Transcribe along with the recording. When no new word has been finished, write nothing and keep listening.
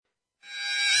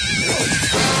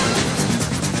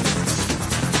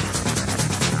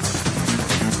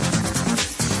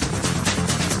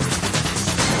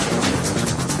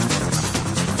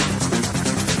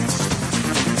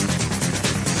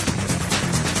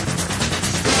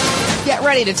Get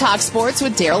ready to talk sports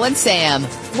with Daryl and Sam.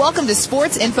 Welcome to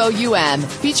Sports Info UM,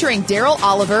 featuring Daryl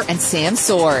Oliver and Sam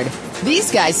Sword.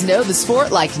 These guys know the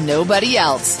sport like nobody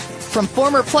else. From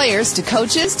former players to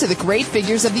coaches to the great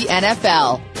figures of the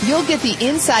NFL, you'll get the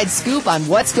inside scoop on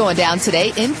what's going down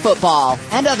today in football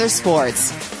and other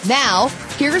sports. Now,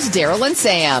 here's Daryl and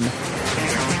Sam.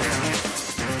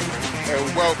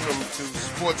 And welcome to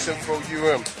Sports Info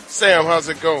UM. Sam, how's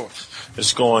it going?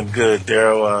 It's going good,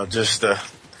 Daryl. Just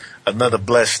another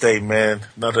blessed day, man.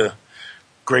 Another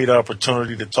great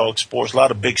opportunity to talk sports. A lot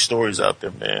of big stories out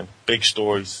there, man. Big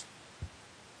stories.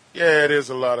 Yeah, it is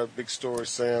a lot of big stories,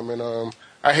 Sam. And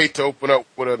I hate to open up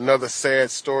with another sad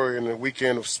story in the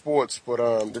weekend of sports, but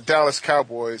the Dallas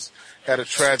Cowboys had a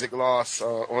tragic loss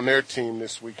on their team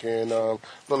this weekend. Looked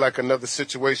like another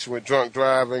situation with drunk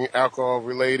driving,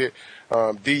 alcohol-related,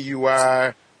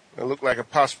 DUI. It looked like a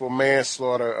possible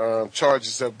manslaughter.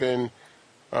 Charges have been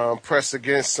pressed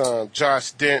against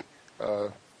Josh Dent,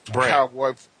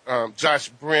 Josh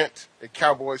Brent, a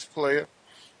Cowboys player.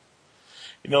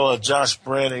 You know, Josh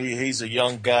Brent, he's a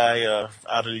young guy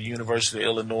out of the University of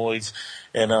Illinois,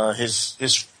 and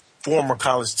his former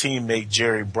college teammate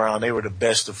Jerry Brown, they were the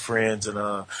best of friends,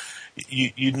 and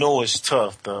you know it's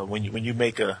tough when you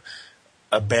make a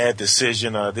bad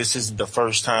decision. This isn't the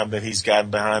first time that he's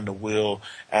gotten behind the wheel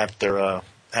after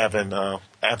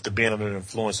being under the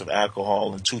influence of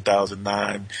alcohol. In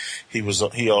 2009,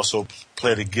 he also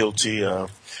pleaded guilty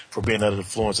for being under the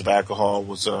influence of alcohol,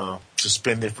 was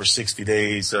suspended for 60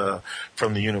 days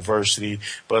from the university.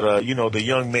 But you know, the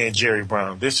young man Jerry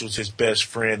Brown, this was his best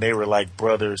friend. They were like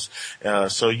brothers.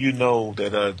 So you know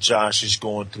that Josh is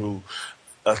going through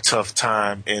a tough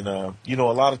time, and you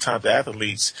know, a lot of times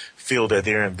athletes feel that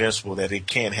they're invincible, that it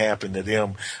can't happen to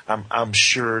them. I'm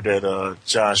sure that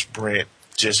Josh Brent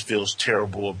just feels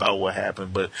terrible about what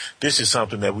happened, but this is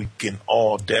something that we can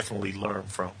all definitely learn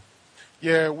from.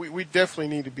 Yeah, we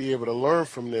definitely need to be able to learn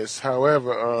from this.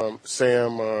 However,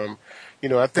 Sam, you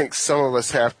know, I think some of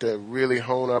us have to really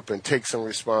hone up and take some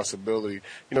responsibility.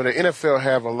 You know, the NFL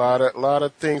have a lot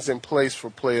of things in place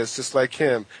for players just like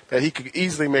him, that he could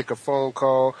easily make a phone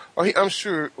call. Or I'm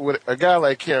sure with a guy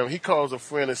like him, he calls a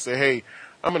friend and say, hey,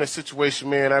 I'm in a situation,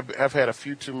 man, I've had a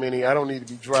few too many. I don't need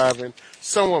to be driving.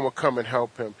 Someone will come and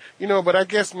help him. You know, but I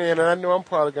guess, man, and I know I'm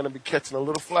probably going to be catching a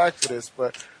little flack for this,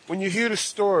 but when you hear the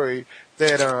story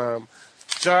that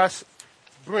Josh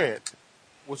Brent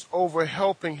was over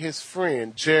helping his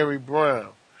friend Jerry Brown,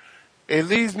 it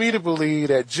leads me to believe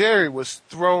that Jerry was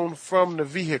thrown from the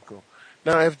vehicle.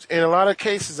 Now, if in a lot of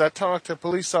cases, I talked to a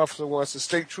police officer once, a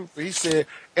state trooper, he said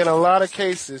in a lot of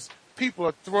cases, people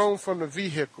are thrown from the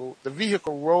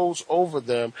vehicle rolls over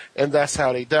them, and that's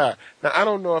how they die. Now, I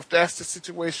don't know if that's the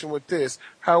situation with this.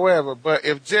 However, but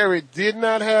if Jerry did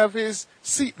not have his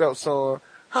seatbelts on,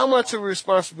 how much of a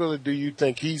responsibility do you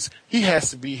think he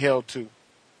has to be held to?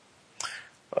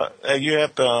 You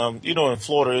have to, you know, in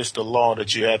Florida, it's the law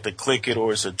that you have to click it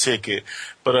or it's a ticket.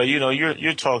 But, you know,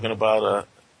 you're talking about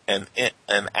an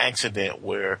accident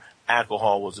where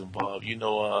alcohol was involved. You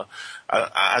know,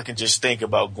 I can just think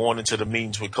about going into the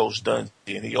meetings with Coach Dungy,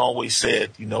 and he always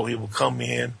said, you know, he would come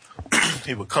into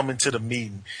the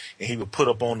meeting, and he would put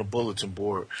up on the bulletin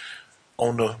board,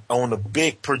 on the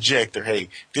big projector, hey,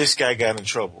 this guy got in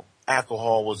trouble.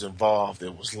 Alcohol was involved.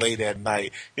 It was late at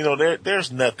night. You know,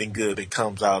 there's nothing good that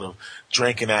comes out of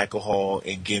drinking alcohol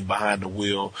and getting behind the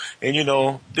wheel. And, you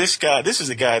know, this is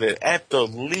a guy that at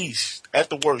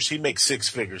the worst, he makes six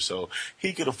figures, so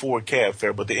he could afford cab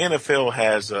fare. But the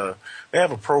NFL they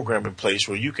have a program in place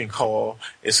where you can call,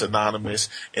 it's anonymous,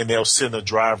 and they'll send a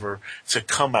driver to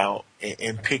come out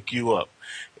and pick you up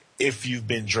if you've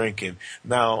been drinking.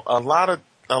 Now, a lot of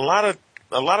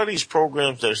these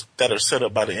programs that are set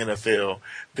up by the NFL,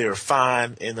 they're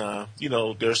fine and, you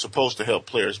know, they're supposed to help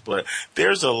players, but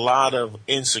there's a lot of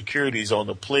insecurities on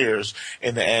the players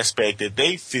in the aspect that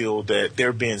they feel that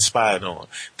they're being spied on,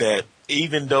 that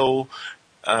even though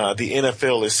the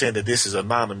NFL is saying that this is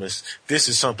anonymous, this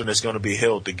is something that's going to be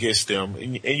held against them.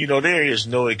 And you know, there is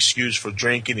no excuse for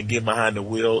drinking and getting behind the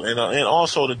wheel. And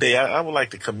also today, I would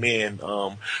like to commend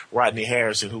Rodney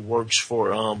Harrison, who works for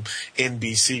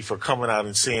NBC, for coming out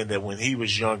and saying that when he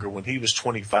was younger, when he was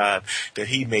 25, that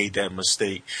he made that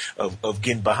mistake of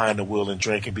getting behind the wheel and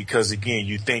drinking, because, again,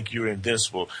 you think you're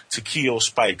invincible. Takeo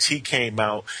Spikes, he came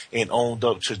out and owned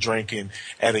up to drinking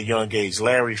at a young age.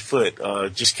 Larry Foote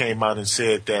just came out and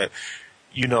said that,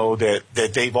 you know, that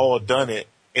they've all done it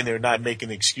and they're not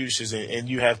making excuses, and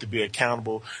you have to be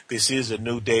accountable. This is a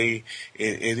new day.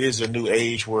 It is a new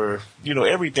age where,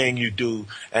 everything you do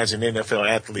as an NFL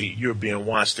athlete, you're being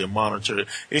watched and monitored.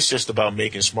 It's just about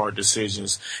making smart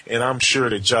decisions. And I'm sure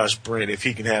that Josh Brent, if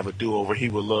he can have a do-over, he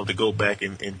would love to go back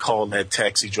and call that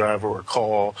taxi driver or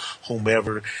call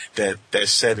whomever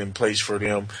that's set in place for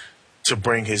them to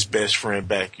bring his best friend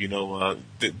back.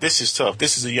 This is tough.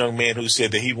 This is a young man who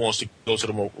said that he wants to go to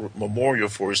the memorial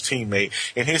for his teammate,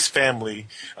 and his family,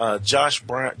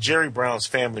 Jerry Brown's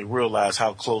family, realized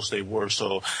how close they were.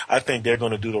 So I think they're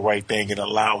going to do the right thing and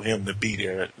allow him to be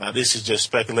there. Now, this is just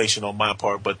speculation on my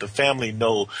part, but the family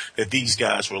know that these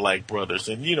guys were like brothers,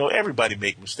 and everybody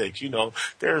make mistakes.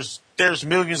 There's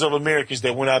millions of Americans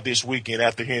that went out this weekend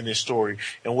after hearing this story,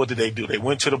 and what did? They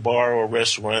went to the bar or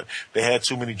restaurant, they had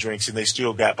too many drinks, and they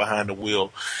still got behind the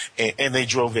wheel, and they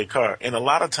drove their car. And a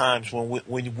lot of times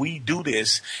when we do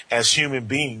this as human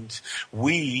beings,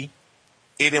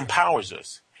 it empowers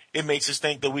us. It makes us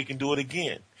think that we can do it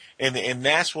again. And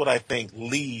that's what I think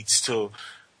leads to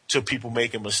people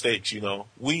making mistakes.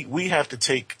 We have to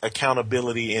take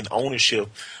accountability and ownership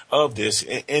of this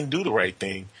and do the right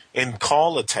thing and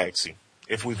call a taxi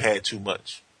if we've had too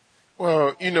much.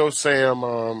 Well,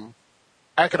 Sam,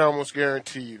 I can almost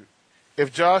guarantee you,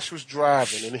 if Josh was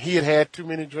driving and he had had too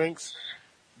many drinks,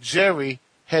 Jerry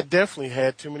had definitely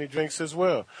had too many drinks as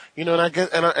well. And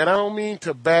I don't mean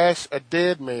to bash a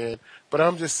dead man, but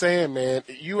I'm just saying, man,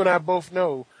 you and I both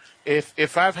know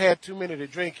if I've had too many to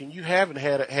drink and you haven't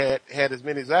had as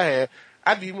many as I had,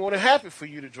 I'd be more than happy for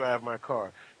you to drive my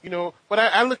car. But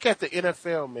I look at the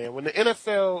NFL, man. When the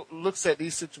NFL looks at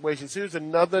these situations, here's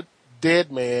another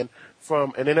dead man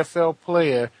from an NFL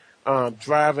player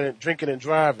drinking and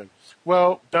driving.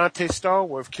 Well, Dante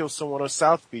Stallworth killed someone on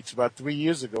South Beach about 3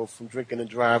 years ago from drinking and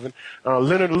driving.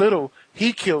 Leonard Little,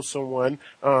 he killed someone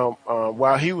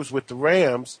while he was with the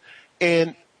Rams.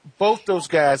 And both those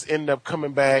guys end up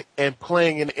coming back and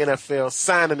playing in the NFL,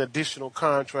 signing additional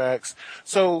contracts.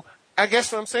 So I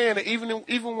guess what I'm saying,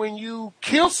 even when you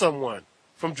kill someone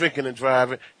from drinking and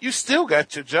driving, you still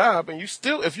got your job, and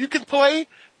if you can play,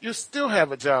 you still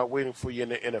have a job waiting for you in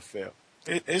the NFL.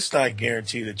 It's not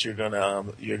guaranteed that you're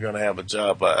gonna have a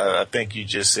job. I think you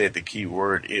just said the key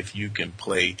word, if you can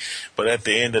play. But at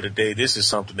the end of the day, this is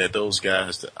something that those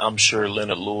guys, I'm sure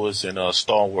Leonard Lewis and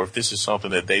Stallworth, this is something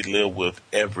that they live with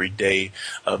every day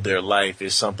of their life.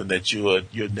 It's something that you'll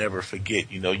never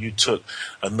forget. You took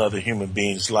another human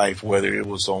being's life, whether it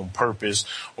was on purpose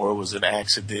or it was an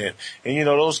accident. And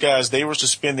those guys, they were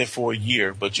suspended for a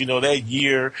year. But that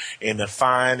year and the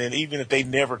fine, and even if they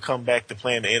never come back to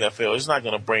play in the NFL, it's not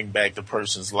going to bring back the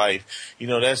person's life.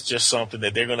 That's just something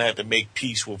that they're going to have to make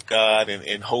peace with God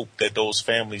and hope that those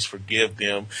families forgive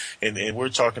them. And we're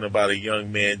talking about a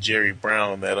young man, Jerry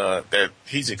Brown, that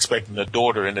he's expecting a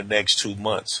daughter in the next 2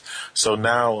 months. So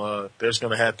now there's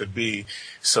going to have to be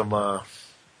some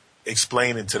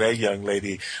explaining to that young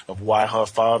lady of why her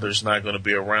father's not going to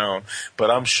be around. But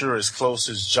I'm sure as close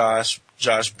as Josh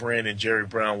Brent and Jerry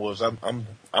Brown was,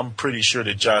 I'm pretty sure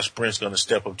that Josh Brent's going to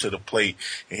step up to the plate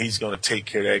and he's going to take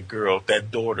care of that girl,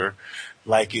 that daughter,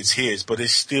 like it's his. But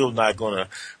it's still not going to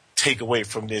take away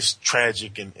from this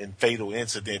tragic and fatal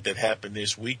incident that happened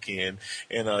this weekend.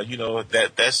 And,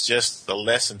 that's just a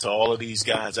lesson to all of these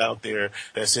guys out there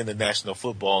that's in the National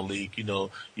Football League.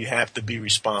 You have to be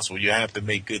responsible. You have to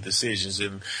make good decisions.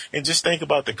 And just think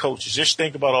about the coaches. Just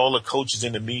think about all the coaches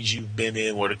in the meetings you've been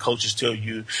in where the coaches tell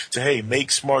you to, hey,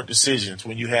 make smart decisions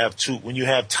when you have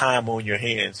time on your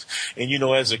hands. And,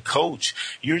 as a coach,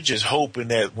 you're just hoping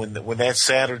that when that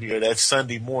Saturday or that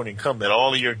Sunday morning come, that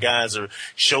all of your guys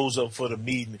shows up for the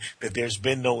meeting, that there's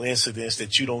been no incidents,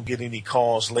 that you don't get any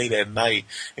calls late at night.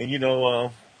 And,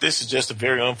 this is just a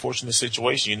very unfortunate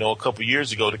situation. A couple of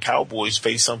years ago, the Cowboys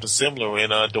faced something similar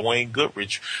in Dwayne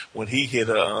Goodrich when he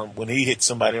hit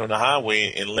somebody on the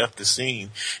highway and left the scene.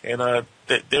 And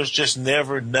there's just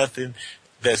never nothing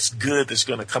that's good that's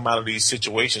going to come out of these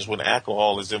situations when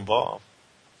alcohol is involved.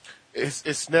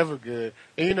 It's never good.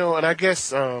 And, and I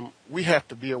guess we have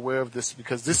to be aware of this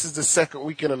because this is the second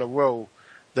weekend in a row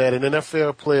that an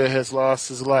NFL player has lost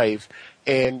his life.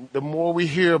 And the more we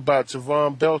hear about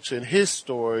Javon Belcher and his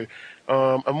story,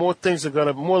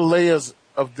 more layers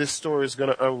of this story is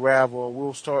going to unravel, and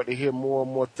we'll start to hear more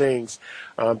and more things.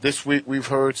 This week we've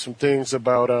heard some things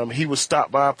about he was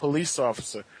stopped by a police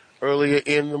officer earlier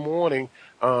in the morning,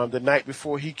 the night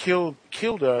before he killed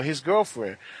his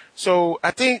girlfriend. So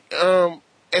I think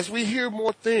as we hear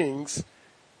more things,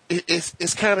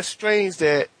 it's kind of strange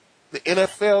that the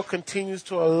NFL continues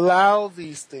to allow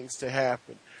these things to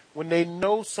happen. when they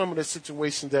know some of the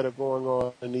situations that are going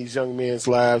on in these young men's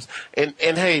lives. And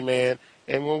hey, man,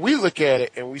 and when we look at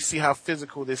it and we see how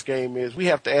physical this game is, we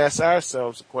have to ask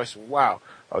ourselves the question, wow,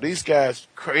 are these guys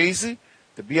crazy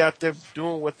to be out there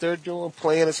doing what they're doing,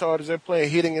 playing as hard as they're playing,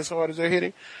 hitting as hard as they're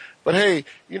hitting? But hey,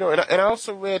 and I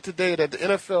also read today that the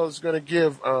NFL is going to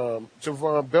give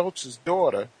Javon Belcher's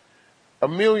daughter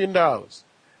 $1 million.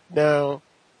 Now,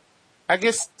 I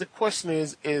guess the question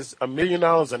is $1 million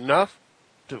enough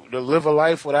to live a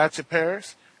life without your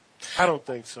parents? I don't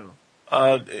think so.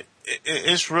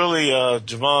 It's really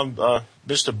Javon,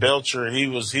 Mr. Belcher. He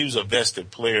was a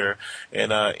vested player,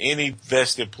 and any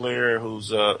vested player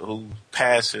who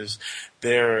passes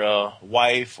their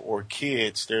wife or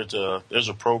kids, there's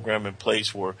a program in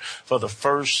place where for the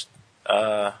first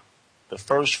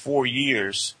 4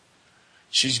 years,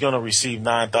 she's going to receive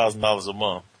 $9,000 a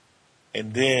month.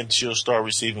 And then she'll start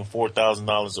receiving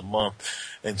 $4,000 a month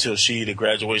until she either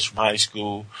graduates from high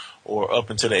school or up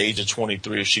until the age of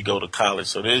 23 if she go to college.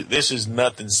 So this is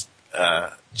nothing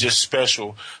just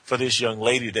special for this young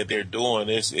lady that they're doing.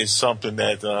 It's something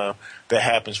that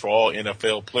happens for all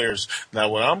NFL players. Now,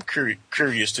 what I'm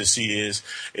curious to see is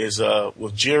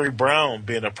with Jerry Brown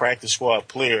being a practice squad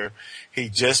player, he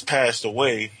just passed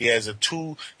away. He has a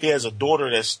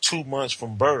daughter that's 2 months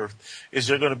from birth. Is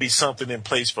there going to be something in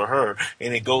place for her?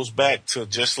 And it goes back to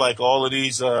just like all of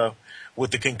these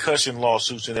with the concussion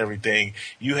lawsuits and everything.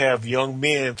 You have young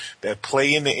men that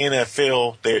play in the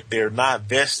NFL. They're not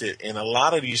vested, and a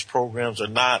lot of these programs are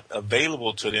not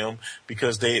available to them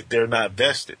because they're not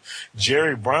vested.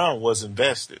 Jerry Brown wasn't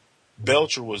vested.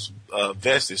 Belcher was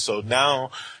vested. So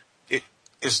now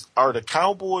are the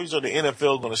Cowboys or the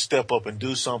NFL going to step up and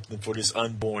do something for this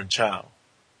unborn child?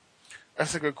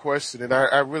 That's a good question, and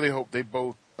I really hope they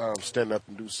both stand up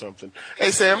and do something.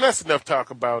 Hey, Sam, that's enough talk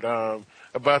about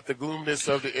the gloominess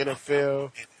of the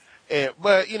NFL.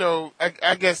 But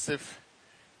I guess if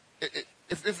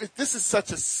this is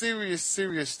such a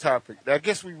serious topic, I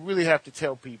guess we really have to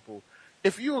tell people,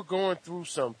 if you are going through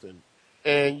something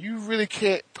and you really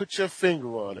can't put your finger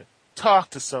on it,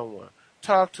 talk to someone.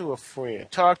 Talk to a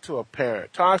friend, talk to a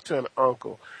parent, talk to an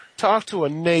uncle, talk to a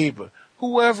neighbor,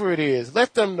 whoever it is.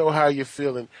 Let them know how you're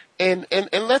feeling, and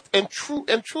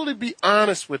truly be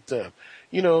honest with them.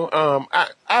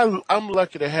 I'm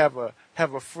lucky to have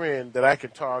a friend that I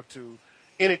can talk to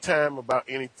anytime about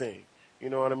anything. You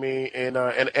know what I mean? And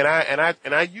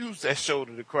I use that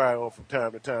shoulder to cry on from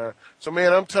time to time. So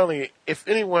man, I'm telling you, if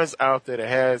anyone's out there that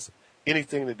has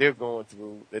anything that they're going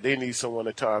through that they need someone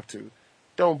to talk to,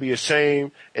 don't be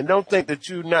ashamed, and don't think that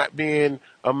you're not being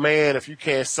a man if you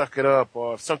can't suck it up,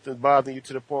 or if something's bothering you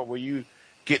to the point where you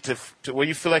get to where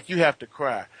you feel like you have to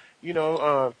cry.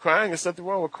 Crying is nothing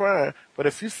wrong with crying, but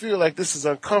if you feel like this is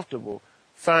uncomfortable,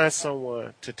 find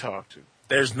someone to talk to.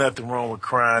 There's nothing wrong with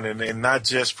crying, and not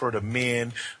just for the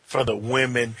men, for the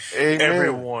women, Amen.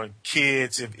 Everyone,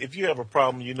 kids. If you have a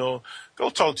problem, go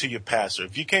talk to your pastor.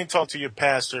 If you can't talk to your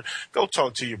pastor, go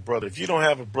talk to your brother. If you don't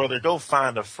have a brother, go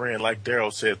find a friend. Like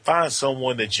Daryl said, find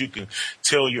someone that you can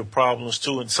tell your problems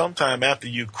to. And sometime after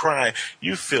you cry,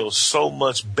 you feel so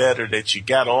much better that you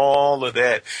got all of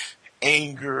that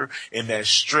anger and that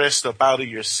stress up out of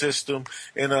your system.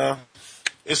 And,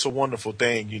 it's a wonderful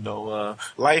thing,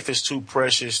 life is too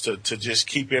precious to just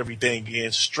keep everything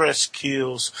in. Stress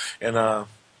kills, and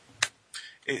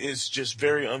it's just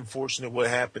very unfortunate what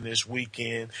happened this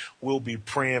weekend. We'll be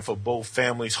praying for both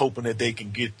families, hoping that they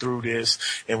can get through this.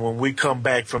 And when we come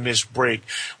back from this break,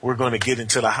 we're going to get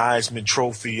into the Heisman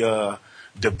Trophy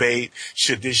debate.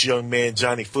 Should this young man,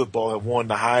 Johnny Football, have won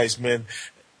the Heisman?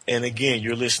 And again,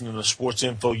 you're listening to Sports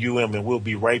Info UM, and we'll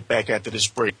be right back after this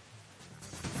break.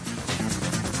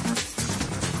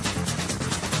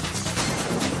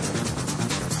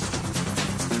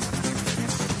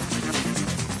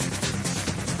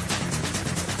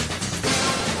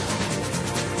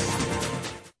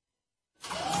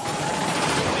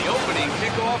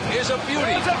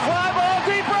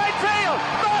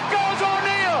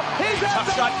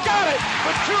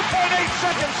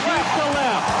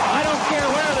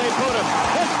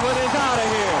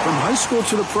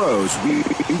 To the pros, we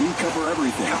cover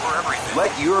everything.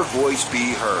 Let your voice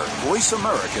be heard. Voice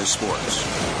America Sports.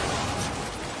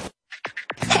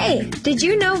 Hey, did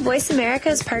you know Voice America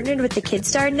has partnered with the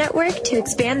KidStar Network to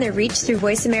expand their reach through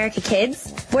Voice America Kids?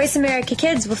 Voice America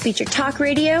Kids will feature talk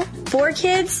radio for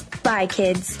kids, by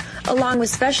kids, along with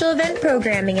special event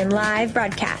programming and live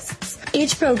broadcasts.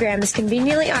 Each program is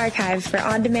conveniently archived for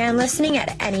on-demand listening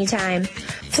at any time.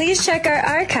 Please check our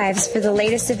archives for the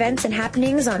latest events and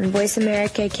happenings on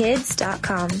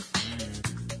VoiceAmericaKids.com.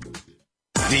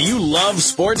 Do you love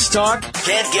sports talk?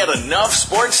 Can't get enough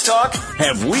sports talk?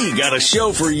 Have we got a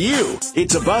show for you?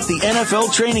 It's about the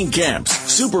NFL training camps,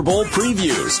 Super Bowl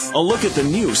previews, a look at the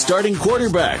new starting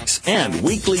quarterbacks, and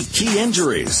weekly key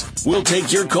injuries. We'll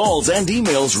take your calls and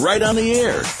emails right on the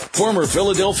air. Former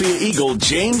Philadelphia Eagle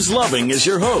James Loving is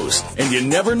your host, and you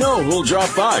never know who'll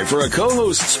drop by for a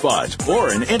co-host spot or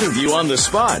an interview on the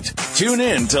spot. Tune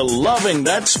in to Loving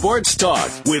That Sports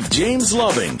Talk with James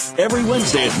Loving every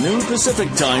Wednesday at noon Pacific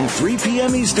Time, 3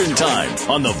 p.m. Eastern Time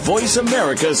on the Voice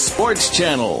America Sports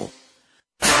Channel.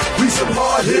 We some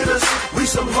hard hitters. We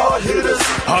some hard hitters.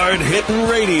 Hard Hittin'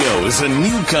 Radio is a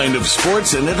new kind of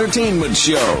sports and entertainment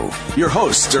show. Your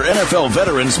hosts are NFL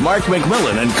veterans Mark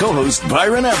McMillan and co-host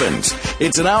Byron Evans.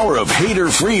 It's an hour of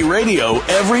hater-free radio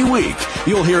every week.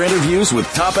 You'll hear interviews with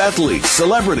top athletes,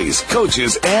 celebrities,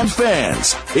 coaches, and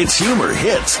fans. It's humor,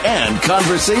 hits, and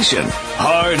conversation.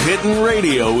 Hard Hittin'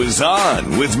 Radio is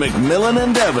on with McMillan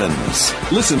and Evans.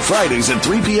 Listen Fridays at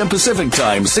 3 p.m. Pacific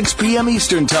Time, 6 p.m.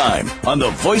 Eastern Time on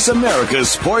the Voice America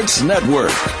Sports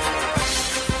Network.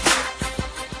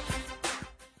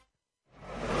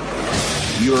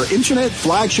 Your internet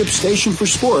flagship station for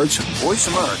sports, Voice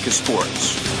America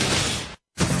Sports.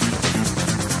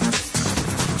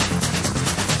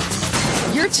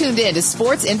 You're tuned in to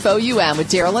Sports Info UM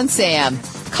with Daryl and Sam.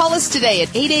 Call us today at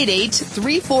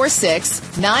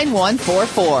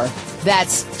 888-346-9144.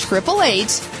 That's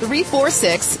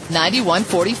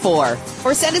 888-346-9144.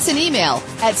 Or send us an email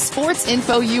at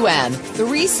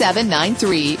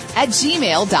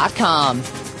sportsinfoum3793@gmail.com.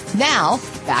 Now,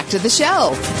 back to the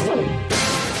show.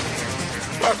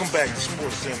 Welcome back to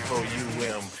Sports Info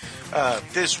UM.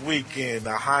 This weekend,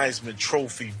 the Heisman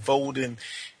Trophy voting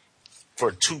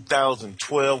for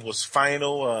 2012 was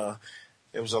final.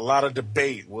 There was a lot of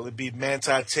debate. Will it be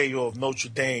Manti Te'o of Notre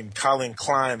Dame, Colin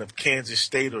Klein of Kansas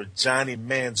State, or Johnny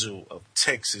Manziel of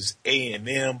Texas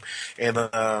A&M? And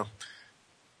to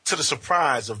the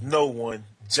surprise of no one,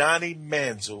 Johnny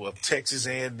Manziel of Texas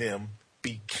A&M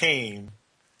became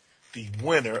the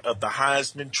winner of the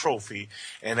Heisman Trophy.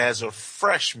 And as a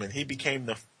freshman, he became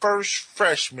the first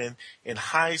freshman in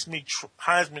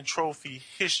Heisman Trophy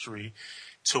history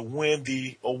to win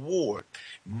the award.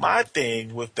 My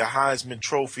thing with the Heisman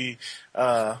Trophy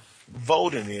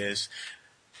voting is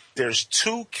there's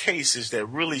two cases that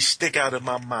really stick out in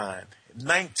my mind.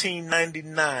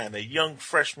 1999, a young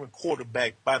freshman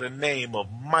quarterback by the name of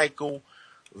Michael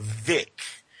Vick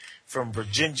from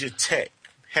Virginia Tech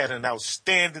had an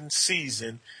outstanding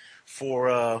season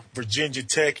for Virginia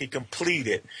Tech. He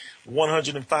completed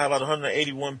 105 out of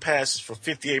 181 passes for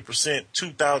 58%,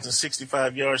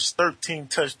 2,065 yards, 13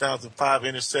 touchdowns, and 5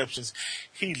 interceptions.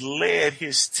 He led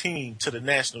his team to the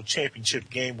national championship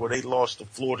game where they lost to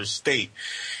Florida State.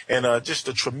 And just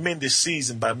a tremendous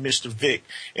season by Mr. Vick.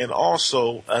 And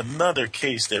also another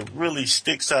case that really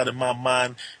sticks out in my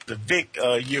mind, the Vick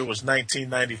year was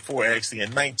 1994, actually.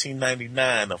 In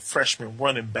 1999, a freshman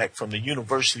running back from the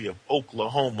University of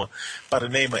Oklahoma by the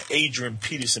name of Adrian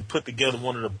Peterson put together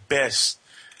one of the best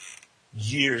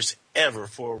years ever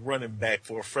for a running back,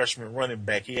 for a freshman running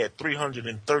back. He had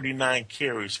 339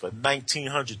 carries for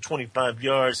 1,925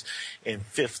 yards and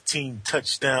 15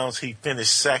 touchdowns. He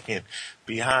finished second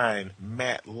behind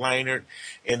Matt Leinart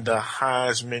in the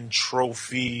Heisman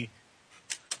Trophy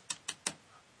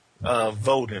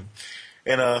voting.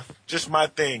 And just my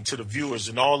thing to the viewers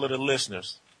and all of the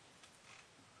listeners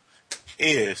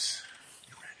is...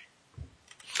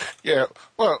 Yeah,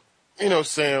 well, you know,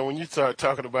 Sam, when you start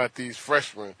talking about these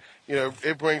freshmen, you know,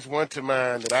 it brings one to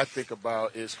mind that I think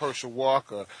about is Herschel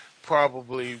Walker,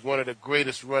 probably one of the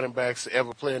greatest running backs to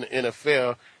ever play in the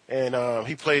NFL. And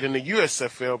he played in the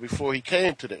USFL before he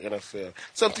came to the NFL.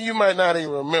 Something you might not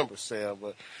even remember, Sam.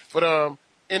 But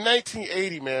in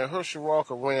 1980, man, Herschel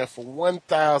Walker ran for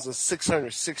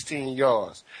 1,616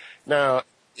 yards. Now,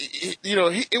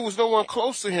 it was no one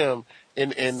close to him in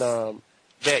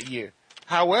that year.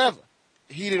 However,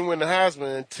 he didn't win the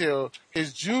Heisman until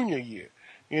his junior year.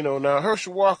 You know, now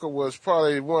Herschel Walker was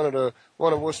probably one of the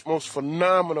most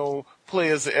phenomenal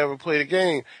players to ever play the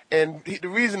game. And the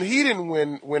reason he didn't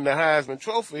win the Heisman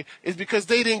Trophy is because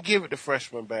they didn't give it to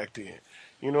freshmen back then.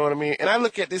 You know what I mean? And I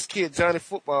look at this kid, Johnny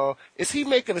Football. Is he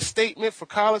making a statement for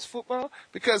college football?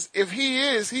 Because if he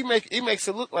is, he makes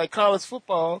it look like college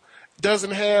football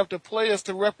doesn't have the players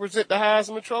to represent the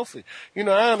Heisman Trophy. You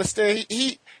know, I understand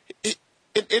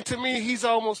and to me, he's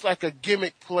almost like a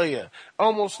gimmick player,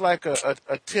 almost like a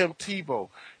Tim Tebow.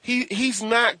 He's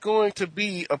not going to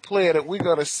be a player that we're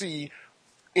going to see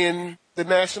in the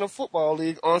National Football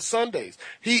League on Sundays.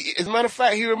 As a matter of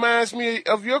fact, he reminds me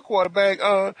of your quarterback,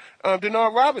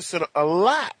 Denard Robinson, a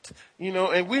lot.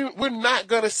 And we're not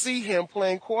going to see him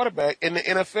playing quarterback in the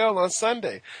NFL on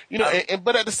Sunday.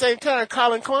 But at the same time,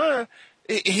 Colin Klein,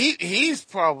 he's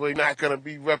probably not going to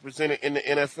be represented in the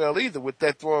NFL either with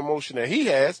that throwing motion that he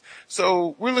has.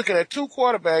 So we're looking at two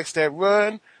quarterbacks that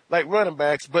run like running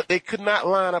backs, but they could not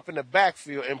line up in the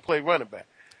backfield and play running back.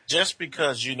 Just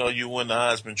because, you win the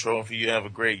Heisman Trophy, you have a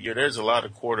great year. There's a lot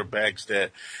of quarterbacks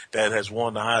that has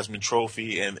won the Heisman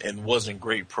Trophy and wasn't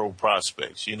great pro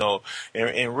prospects,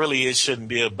 and really it shouldn't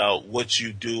be about what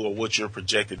you do or what you're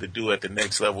projected to do at the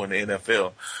next level in the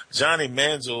NFL. Johnny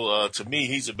Manziel, to me,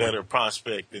 he's a better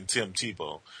prospect than Tim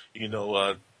Tebow.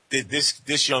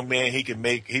 This young man,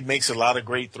 he makes a lot of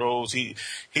great throws.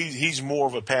 He's more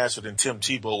of a passer than Tim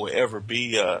Tebow will ever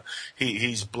be.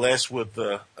 He's blessed with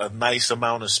a nice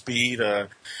amount of speed.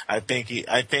 I think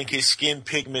his skin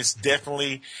pigments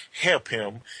definitely help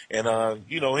him. And,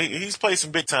 he's played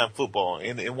some big time football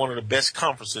in one of the best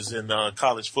conferences in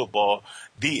college football,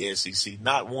 the SEC,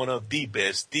 not one of the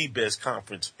best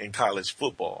conference in college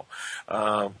football.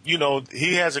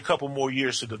 He has a couple more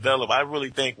years to develop. I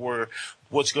really think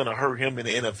what's going to hurt him in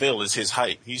the NFL is his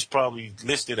height. He's probably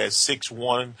listed at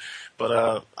 6'1",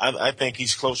 but I think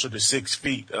he's closer to 6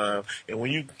 feet.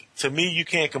 And to me, you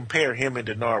can't compare him and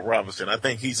Denard Robinson. I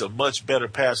think he's a much better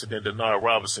passer than Denard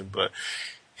Robinson, but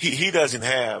he doesn't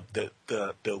have the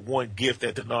one gift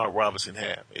that Denard Robinson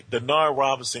had. Denard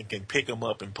Robinson can pick him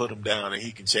up and him down, and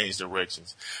he can change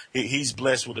directions. He's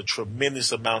blessed with a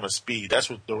tremendous amount of speed. That's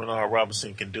what Denard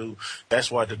Robinson can do. That's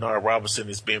why Denard Robinson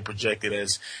is being projected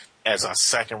as a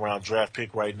second-round draft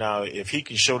pick right now. If he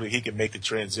can show that he can make the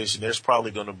transition, there's probably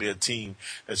going to be a team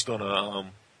that's going to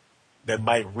that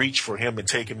might reach for him and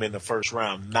take him in the first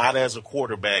round, not as a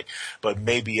quarterback, but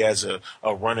maybe as a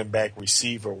running back,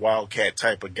 receiver, wildcat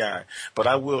type of guy. But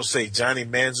I will say Johnny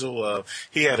Manziel,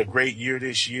 he had a great year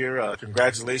this year.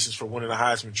 Congratulations for winning the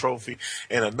Heisman Trophy.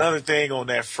 And another thing on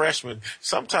that freshman,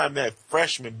 sometimes that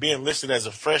freshman, being listed as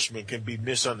a freshman, can be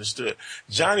misunderstood.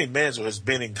 Johnny Manziel has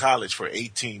been in college for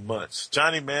 18 months.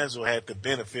 Johnny Manziel had the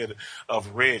benefit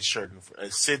of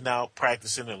redshirting, sitting out,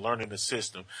 practicing, and learning the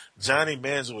system. Johnny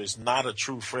Manziel is not a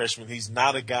true freshman. He's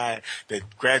not a guy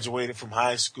that graduated from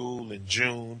high school in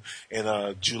June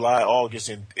and July, August,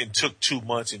 and took 2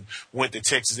 months and went to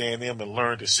Texas A&M and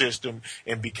learned the system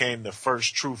and became the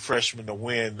first true freshman to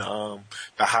win the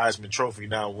Heisman Trophy.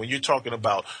 Now, when you're talking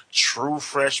about true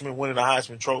freshmen winning the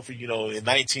Heisman Trophy, in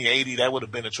 1980, that would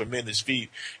have been a tremendous feat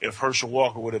if Herschel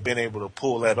Walker would have been able to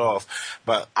pull that off.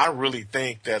 But I really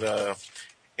think that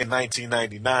in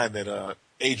 1999 that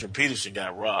Adrian Peterson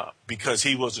got robbed because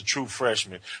he was a true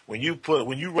freshman. When you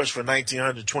rush for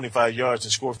 1,925 yards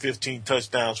and score 15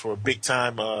 touchdowns for a big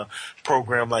time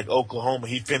program like Oklahoma,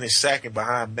 he finished second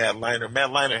behind Matt Leinart.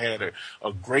 Matt Leinart had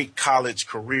a great college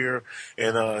career,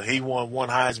 and he won one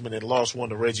Heisman and lost one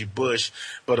to Reggie Bush.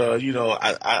 But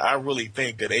I really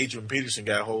think that Adrian Peterson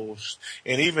got holes.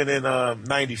 And even in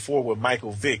 '94 with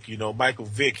Michael Vick, Michael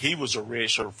Vick, he was a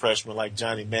redshirt freshman like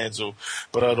Johnny Manziel.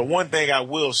 But the one thing I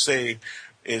will say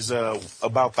is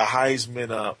about the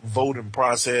Heisman voting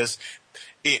process.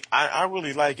 I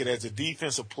really like it as a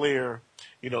defensive player.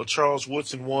 Charles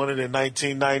Woodson won it in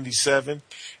 1997,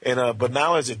 and but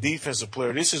now as a defensive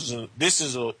player, this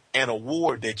is an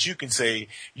award that you can say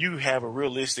you have a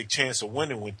realistic chance of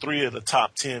winning when 3 of the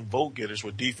top 10 vote getters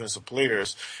were defensive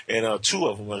players, and 2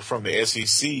 of them are from the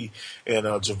SEC, and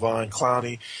Jadeveon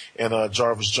Clowney and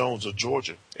Jarvis Jones of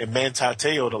Georgia, and Manti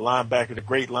Te'o, the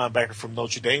great linebacker from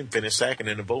Notre Dame, finished second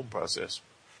in the voting process.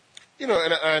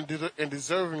 And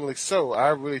deservingly so. I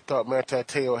really thought Manti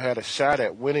Te'o had a shot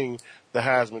at winning the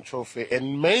Heisman Trophy,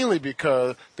 and mainly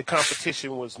because the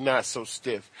competition was not so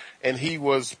stiff, and he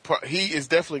is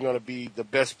definitely going to be the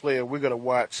best player we're going to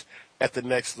watch at the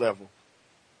next level.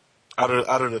 Out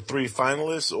of the 3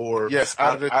 finalists, or yes,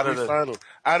 out of the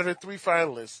 3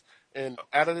 finalists, and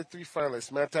out of the 3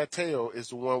 finalists, Manti Te'o is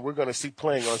the one we're going to see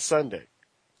playing on Sunday.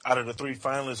 Out of the 3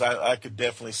 finalists, I could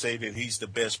definitely say that he's the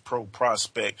best pro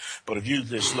prospect. But if you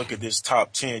just look at this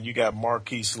top 10, you got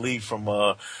Marquise Lee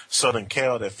from Southern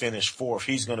Cal that finished 4th.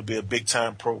 He's going to be a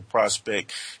big-time pro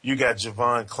prospect. You got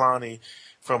Jadeveon Clowney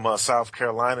from South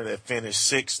Carolina that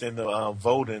finished 6th in the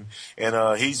voting,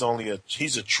 and he's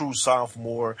a true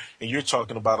sophomore. And you're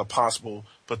talking about a possible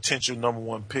potential number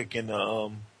 1 pick in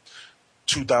the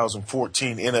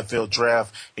 2014 NFL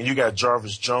draft, and you got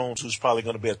Jarvis Jones, who's probably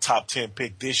going to be a top 10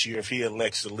 pick this year if he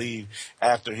elects to leave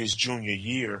after his junior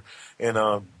year. And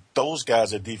those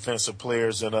guys are defensive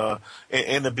players. And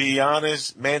to be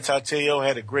honest, Manti Te'o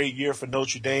had a great year for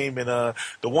Notre Dame. And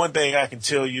the one thing I can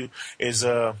tell you is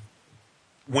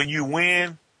when you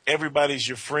win, everybody's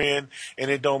your friend, and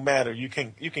it don't matter. You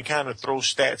can kind of throw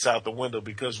stats out the window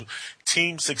because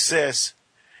team success,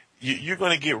 you're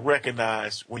going to get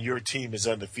recognized when your team is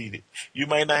undefeated. You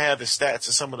might not have the stats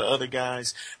of some of the other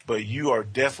guys, but you are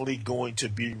definitely going to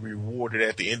be rewarded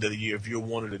at the end of the year if you're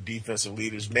one of the defensive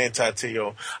leaders. Manti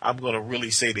Te'o, I'm going to really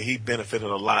say that he benefited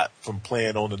a lot from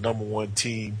playing on the number one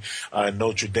team in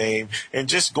Notre Dame. And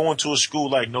just going to a school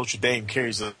like Notre Dame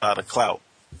carries a lot of clout.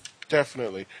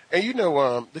 Definitely.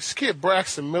 And, this kid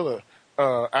Braxton Miller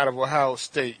out of Ohio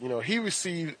State, he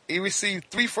received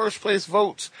 3 first-place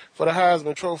votes for the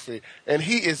Heisman Trophy, and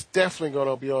he is definitely going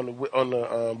to be on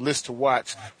the list to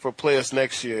watch for players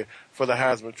next year for the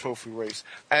Heisman Trophy race.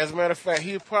 As a matter of fact,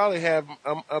 he'll probably have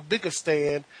a bigger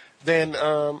stand than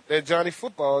Johnny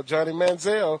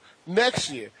Manziel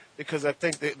next year, because I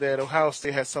think that Ohio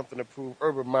State has something to prove.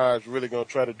 Urban Meyer is really going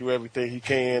to try to do everything he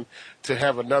can to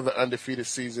have another undefeated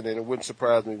season, and it wouldn't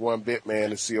surprise me one bit, man,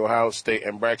 to see Ohio State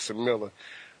and Braxton Miller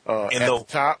at the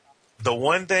top. The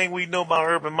one thing we know about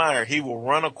Urban Meyer, he will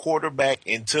run a quarterback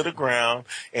into the ground,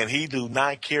 and he do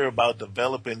not care about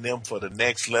developing them for the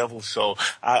next level. So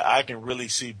I can really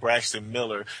see Braxton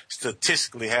Miller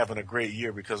statistically having a great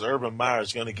year because Urban Meyer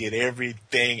is going to get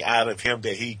everything out of him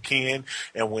that he can,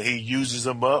 and when he uses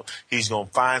them up, he's going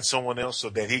to find someone else so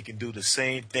that he can do the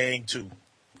same thing too.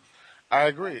 I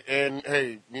agree. And,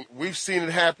 hey, we've seen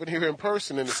it happen here in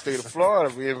person in the state of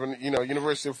Florida.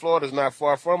 University of Florida is not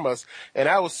far from us. And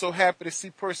I was so happy to see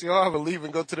Percy Harvin leave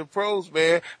and go to the pros,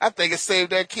 man. I think it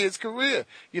saved that kid's career,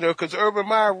 because Urban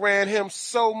Meyer ran him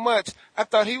so much. I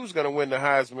thought he was going to win the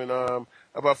Heisman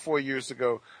about 4 years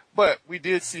ago. But we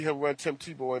did see him run Tim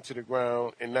Tebow into the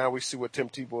ground, and now we see what Tim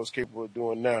Tebow is capable of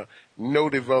doing now. No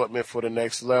development for the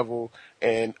next level,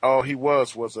 and all he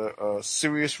was a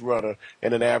serious runner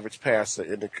and an average passer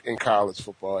in college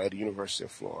football at the University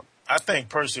of Florida. I think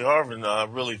Percy Harvin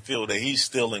really feel that he's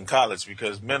still in college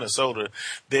because Minnesota,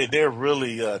 they're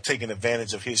really taking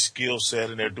advantage of his skill set,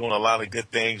 and they're doing a lot of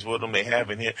good things with him. They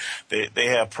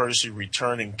have Percy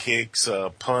returning kicks,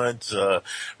 punts,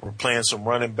 we're playing some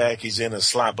running back. He's in a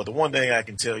slot. But the one thing I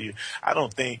can tell you, I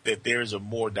don't think that there's a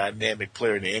more dynamic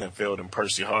player in the NFL than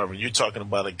Percy Harvin. You're talking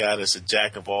about a guy that's a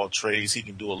jack of all trades. He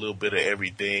can do a little bit of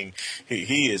everything.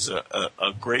 He is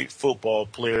a great football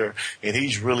player, and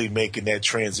he's really making that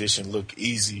transition look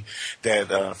easy,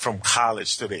 that from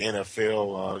college to the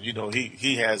NFL.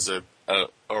 He has a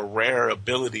rare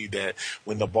ability that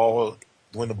when the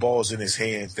ball's in his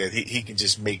hands, that he can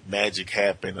just make magic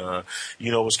happen. It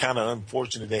was kind of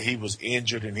unfortunate that he was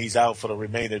injured and he's out for the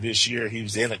remainder of this year. He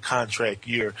was in a contract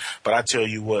year, but I tell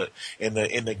you what, in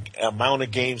the amount of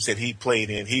games that he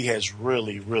played in, he has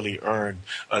really, really earned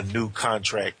a new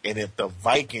contract. And if the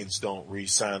Vikings don't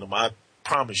re-sign him, I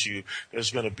promise you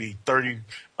there's going to be 30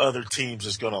 other teams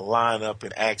that's going to line up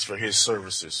and ask for his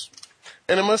services.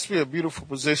 And it must be a beautiful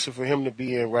position for him to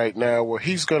be in right now, where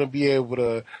he's going to be able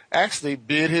to actually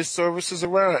bid his services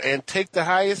around and take the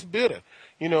highest bidder.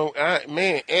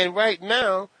 And right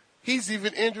now he's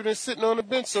even injured and sitting on the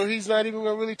bench, so he's not even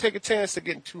going to really take a chance of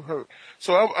getting too hurt.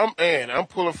 So I'm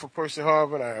pulling for Percy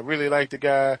Harvin. I really like the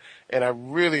guy, and I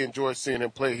really enjoyed seeing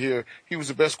him play here. He was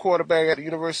the best quarterback at the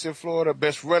University of Florida,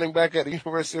 best running back at the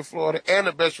University of Florida, and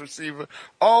the best receiver,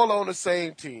 all on the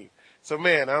same team. So,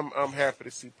 man, I'm happy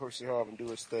to see Percy Harvin do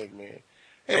his thing, man.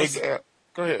 Hey,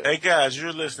 go ahead. Hey, guys,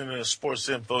 you're listening to Sports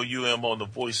Info UM on the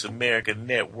Voice America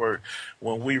Network.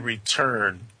 When we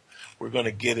return, we're going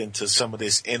to get into some of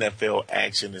this NFL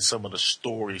action and some of the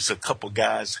stories. A couple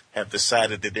guys have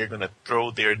decided that they're going to throw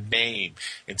their name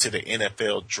into the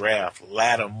NFL draft.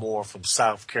 Lattimore from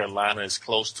South Carolina is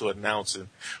close to announcing.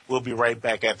 We'll be right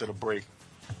back after the break.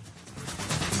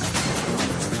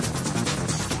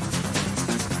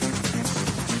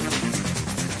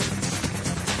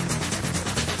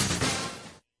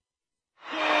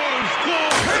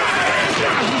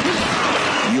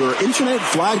 Your internet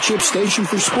flagship station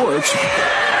for sports.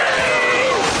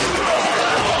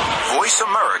 Voice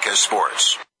America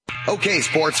Sports. Okay,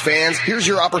 sports fans, here's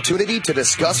your opportunity to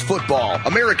discuss football,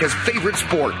 America's favorite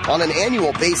sport. On an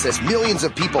annual basis, millions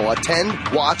of people attend,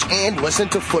 watch, and listen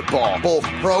to football, both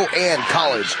pro and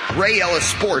college. Ray Ellis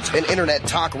Sports, an internet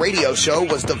talk radio show,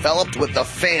 was developed with the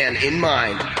fan in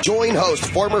mind. Join host,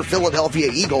 former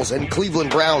Philadelphia Eagles and Cleveland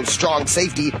Browns strong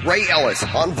safety, Ray Ellis,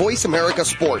 on Voice America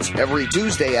Sports every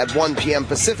Tuesday at 1 p.m.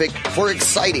 Pacific for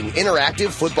exciting,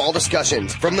 interactive football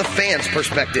discussions from the fans'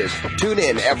 perspective. Tune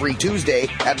in every Tuesday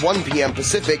at 1 1 p.m.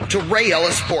 Pacific to Ray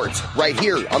Ellis Sports, right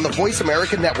here on the Voice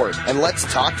America Network. And let's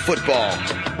talk football.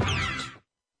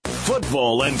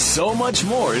 Football and so much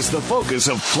more is the focus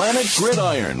of Planet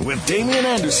Gridiron with Damian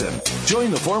Anderson.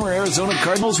 Join the former Arizona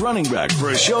Cardinals running back for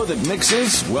a show that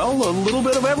mixes, well, a little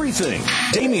bit of everything.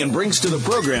 Damian brings to the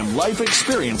program life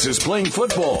experiences playing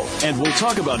football, and we'll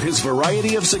talk about his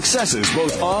variety of successes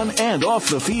both on and off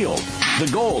the field. The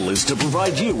goal is to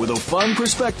provide you with a fun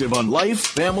perspective on life,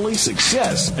 family,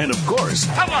 success, and of course,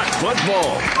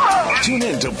 football. Tune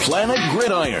in to Planet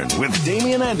Gridiron with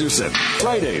Damian Anderson,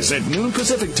 Fridays at noon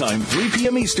Pacific Time, 3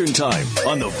 p.m. Eastern Time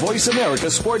on the Voice America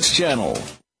Sports Channel.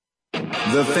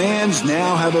 The fans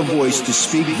now have a voice to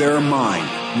speak their mind.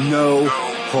 No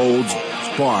holds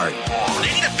barred. They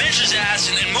need to bench his ass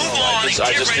and then move on.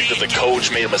 I just think that the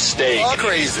coach made a mistake. All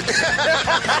crazy.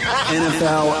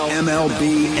 NFL,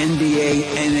 MLB, NBA,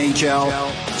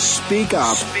 NHL. Speak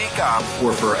up. Speak up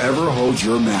or forever hold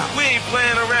your mouth. We ain't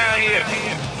playing around here.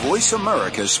 Voice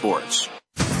America Sports.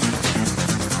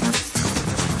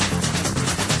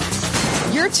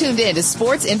 You're tuned in to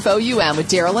Sports Info UM with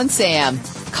Daryl and Sam.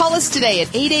 Call us today at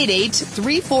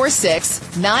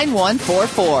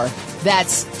 888-346-9144.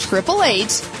 That's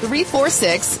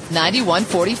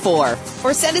 888-346-9144.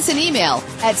 Or send us an email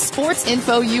at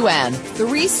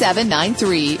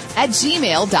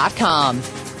sportsinfoum3793@gmail.com.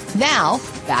 Now,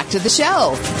 back to the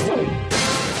show.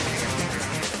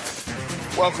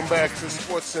 Welcome back to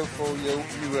Sports Info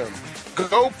UM.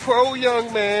 Go pro,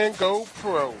 young man. Go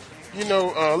pro. You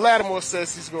know, Lattimore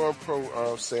says he's going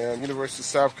pro, Sam. University of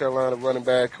South Carolina running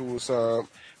back who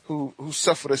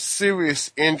suffered a serious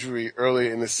injury early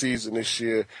in the season this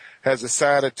year has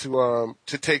decided to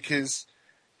take his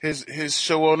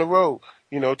show on the road,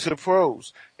 you know, to the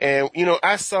pros. And, you know,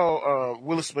 I saw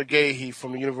Willis McGahee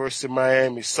from the University of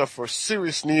Miami suffer a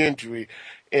serious knee injury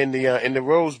in the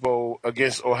Rose Bowl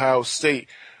against Ohio State,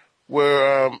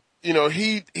 where you know,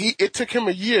 it took him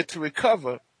a year to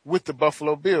recover with the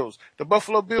Buffalo Bills. The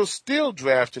Buffalo Bills still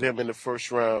drafted him in the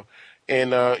first round.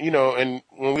 And, you know, and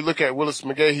when we look at Willis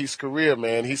McGahee's career,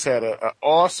 man, he's had an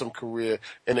awesome career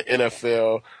in the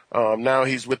NFL. Now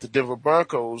he's with the Denver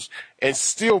Broncos and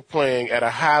still playing at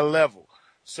a high level.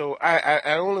 So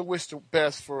I only wish the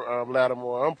best for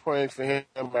Lattimore. I'm praying for him.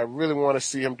 I really want to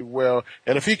see him do well.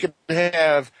 And if he could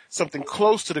have something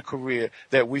close to the career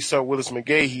that we saw Willis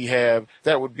McGahee have,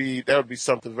 that would be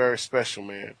something very special,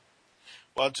 man.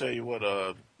 Well, I'll tell you what,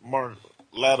 Mark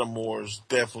Lattimore's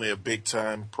definitely a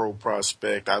big-time pro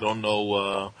prospect. I don't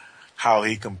know how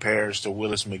he compares to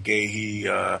Willis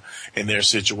McGahee in their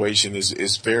situation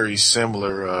is very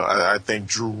similar. I think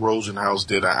Drew Rosenhaus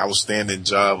did an outstanding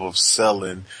job of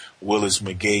selling Willis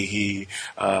McGahee,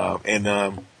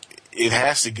 and it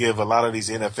has to give a lot of these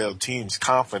NFL teams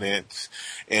confidence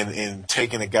in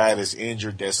taking a guy that's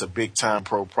injured, that's a big-time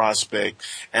pro prospect,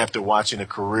 after watching a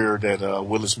career that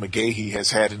Willis McGahee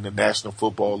has had in the National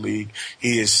Football League.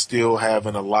 He is still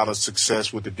having a lot of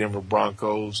success with the Denver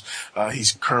Broncos.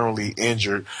 He's currently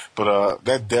injured, but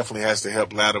that definitely has to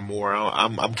help Lattimore.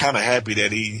 I'm kind of happy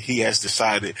that he has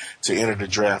decided to enter the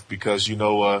draft because, you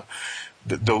know,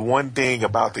 the one thing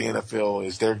about the NFL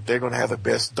is they're going to have the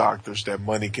best doctors that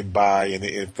money can buy. And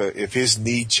if his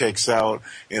knee checks out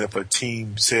and if a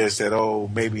team says that,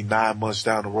 oh, maybe 9 months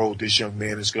down the road, this young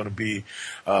man is going to be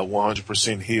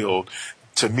 100% healed,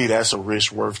 to me, that's a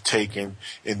risk worth taking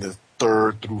in the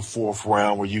third through fourth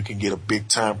round where you can get a big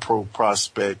time pro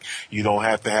prospect. You don't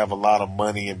have to have a lot of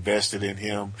money invested in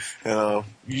him. You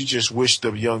just wish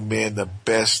the young man the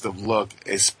best of luck,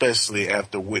 especially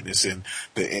after witnessing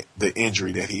the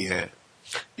injury that he had.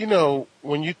 You know,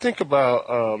 when you think about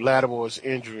Lattimore's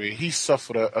injury, he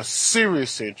suffered a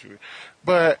serious injury.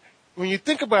 But when you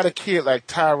think about a kid like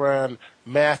Tyrann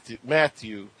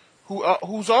Mathieu,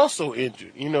 who's also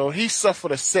injured, you know, he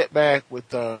suffered a setback with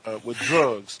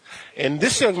drugs, and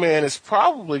this young man is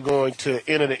probably going to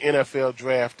enter the NFL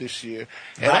draft this year.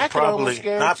 And Not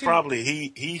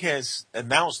probably. He has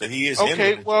announced that he is.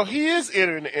 Okay, well, he is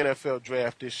entering the NFL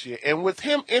draft this year, and with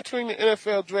him entering the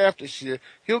NFL draft this year,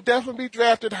 he'll definitely be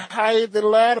drafted higher than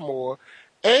Lattimore,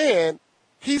 and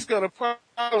he's going to probably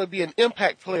be an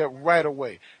impact player right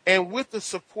away. And with the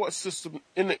support system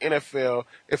in the NFL,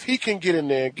 if he can get in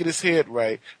there and get his head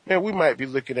right, man, we might be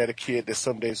looking at a kid that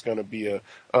someday is going to be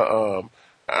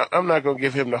I'm not going to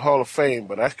give him the Hall of Fame,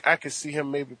 but I could see him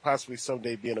maybe possibly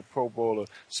someday being a Pro Bowler,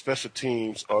 special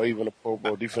teams, or even a Pro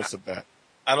Bowl defensive back.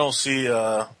 I don't see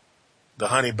the the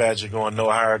Honey Badger going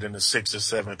no higher than the 6th or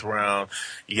 7th round.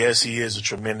 Yes, he is a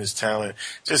tremendous talent.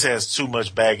 Just has too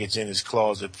much baggage in his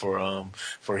closet for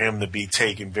him to be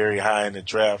taken very high in the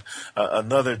draft.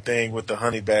 Another thing with the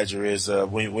Honey Badger is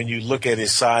when you look at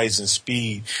his size and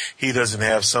speed, he doesn't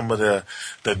have some of the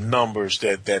numbers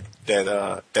that the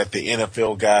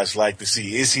NFL guys like to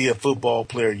see. Is he a football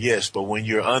player? Yes, but when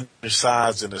you're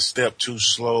undersized and a step too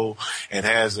slow and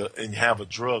have a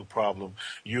drug problem,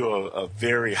 you're a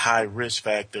very high risk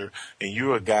factor, and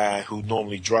you're a guy who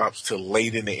normally drops to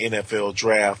late in the NFL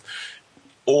draft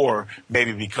or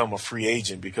maybe become a free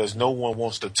agent because no one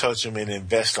wants to touch him and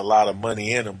invest a lot of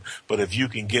money in him. But if you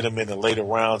can get him in the later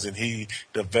rounds and he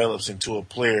develops into a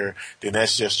player, then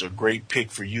that's just a great pick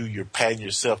for you. You're patting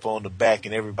yourself on the back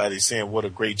and everybody's saying what a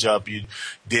great job you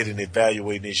did in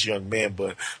evaluating this young man.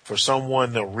 But for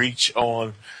someone to reach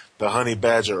on the Honey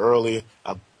Badger early,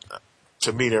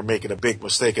 to me, they're making a big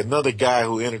mistake. Another guy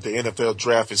who entered the NFL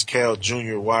draft is Cal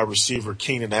Jr. wide receiver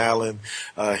Keenan Allen.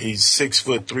 He's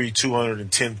 6'3",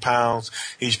 210 pounds.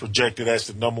 He's projected as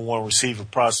the number 1 receiver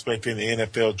prospect in the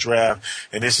NFL draft.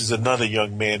 And this is another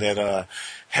young man that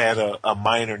had a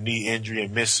minor knee injury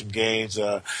and missed some games.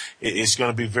 It's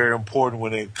going to be very important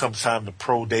when it comes time to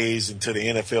pro days and to the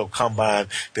NFL combine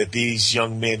that these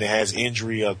young men that has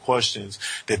injury questions,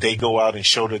 that they go out and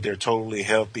show that they're totally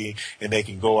healthy and they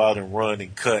can go out and run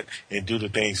and cut and do the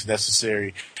things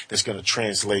necessary that's going to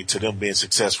translate to them being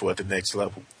successful at the next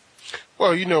level.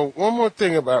 Well, one more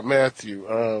thing about Matthew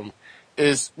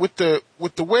is with the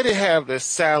way they have their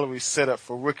salary set up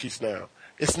for rookies now,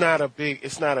 it's not a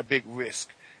big risk.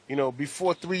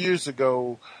 Before 3 years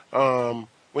ago,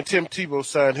 when Tim Tebow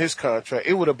signed his contract,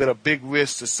 it would have been a big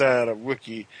risk to sign a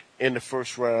rookie in the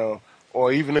first round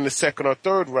or even in the second or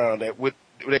third round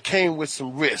that came with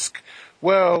some risk.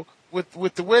 Well,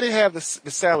 with the way they have the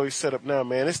salary set up now,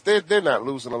 man, they're not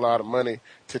losing a lot of money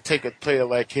to take a player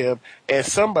like him, and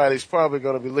somebody's probably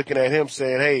going to be looking at him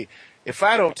saying, hey, if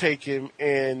I don't take him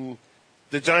and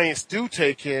the Giants do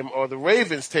take him or the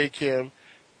Ravens take him,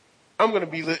 I'm going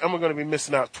to be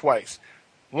missing out twice.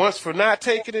 Once for not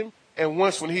taking him, and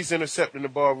once when he's intercepting the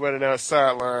ball running out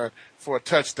sideline for a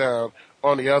touchdown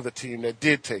on the other team that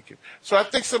did take him. So I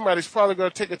think somebody's probably going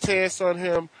to take a chance on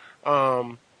him.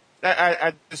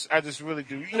 I just really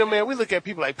do. Man, we look at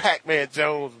people like Pac-Man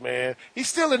Jones, man. He's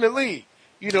still in the league,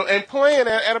 and playing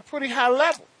at a pretty high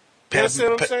level. You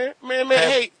understand what I'm saying? Man,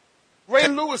 hey, Ray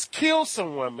Lewis killed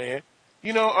someone, man.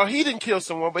 Or he didn't kill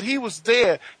someone, but he was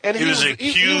there, and he was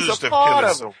accused of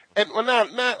killing someone. And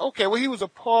he was a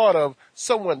part of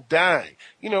someone dying.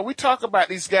 We talk about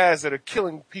these guys that are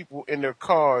killing people in their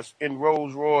cars in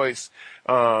Rolls Royce,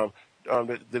 the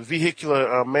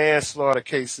vehicular manslaughter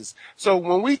cases. So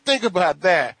when we think about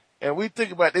that, and we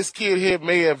think about this kid here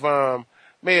may have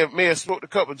smoked a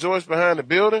couple of joints behind the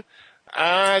building,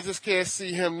 I just can't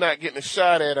see him not getting a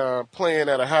shot at playing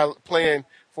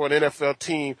for an NFL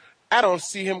team. I don't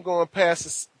see him going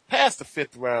past the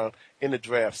 5th round in the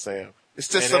draft, Sam. It's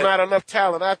just not enough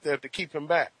talent out there to keep him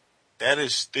back. That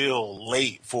is still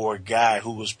late for a guy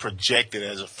who was projected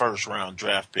as a first-round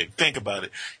draft pick. Think about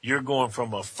it. You're going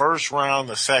from a first-round,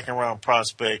 a second-round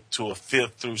prospect to a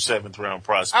 5th through 7th round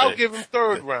prospect. I'll give him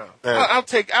 3rd round.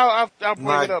 I'll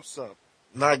bring it up some.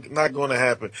 Not going to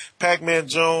happen. Pac-Man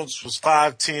Jones was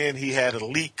 5'10". He had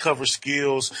elite cover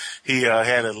skills. He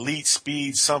had elite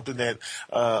speed, something that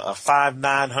a 5'9",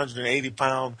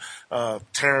 180-pound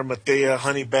Terran Mathieu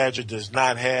Honey Badger does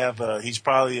not have. He's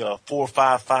probably a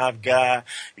 4.55 guy.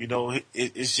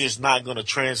 It's just not going to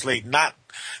translate.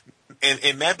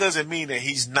 And that doesn't mean that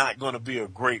he's not going to be a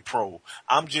great pro.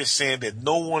 I'm just saying that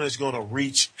no one is going to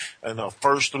reach a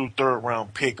 1st through 3rd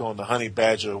round pick on the Honey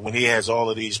Badger when he has all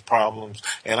of these problems.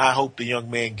 And I hope the young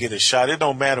man get a shot. It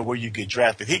don't matter where you get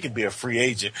drafted. He can be a free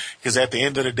agent because at the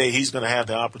end of the day, he's going to have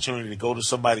the opportunity to go to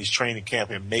somebody's training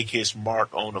camp and make his mark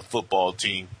on a football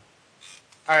team.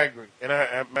 I agree. And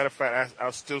matter of fact,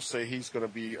 I'll still say he's going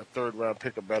to be a 3rd round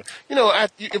pick or better.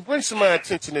 It brings to my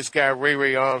attention this guy,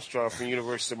 Ray Armstrong from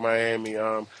University of Miami.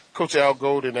 Coach Al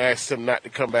Golden asked him not to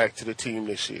come back to the team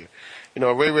this year.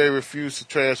 Ray refused to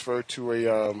transfer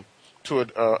to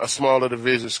a smaller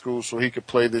division school so he could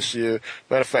play this year.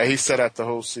 Matter of fact, he sat out the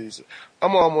whole season.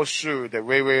 I'm almost sure that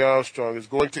Ray Armstrong is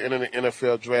going to enter the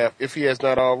NFL draft if he has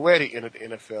not already entered the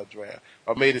NFL draft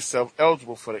or made himself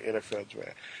eligible for the NFL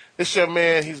draft. This young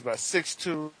man, he's about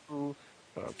 6'2",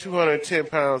 210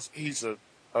 pounds. He's a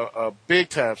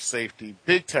big-time safety,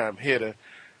 big-time hitter.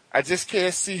 I just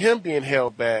can't see him being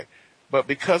held back. But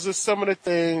because of some of the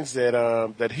things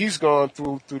that he's gone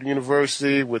through the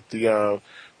university with the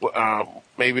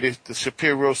Maybe the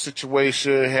Shapiro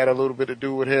situation had a little bit to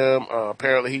do with him.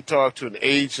 Apparently he talked to an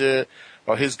agent,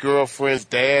 or his girlfriend's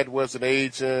dad was an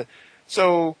agent.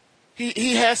 So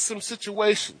he has some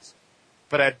situations,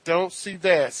 but I don't see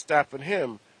that stopping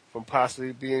him from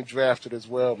possibly being drafted as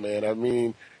well, man. I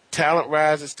mean, talent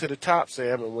rises to the top,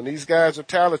 Sam, and when these guys are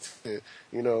talented,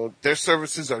 their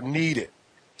services are needed.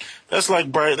 That's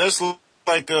like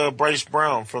Bryce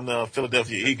Brown from the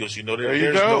Philadelphia Eagles.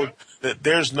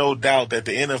 There's no doubt that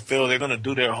the NFL, they're going to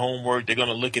do their homework. They're going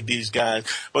to look at these guys.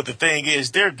 But the thing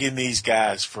is, they're getting these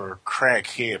guys for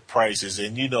crackhead prices.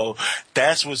 And,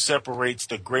 that's what separates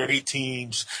the great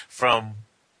teams from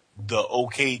the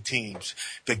okay teams,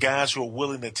 the guys who are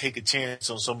willing to take a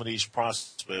chance on some of these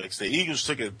prospects. The Eagles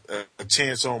took a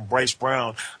chance on Bryce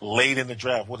Brown late in the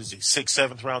draft. What is he, 6th,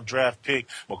 7th round draft pick?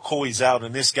 McCoy's out,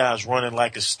 and this guy's running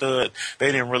like a stud.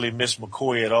 They didn't really miss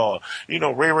McCoy at all.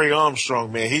 Ray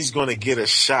Armstrong, man, he's going to get a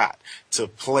shot to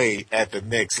play at the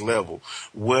next level.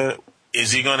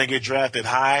 Is he going to get drafted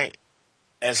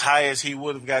as high as he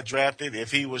would have got drafted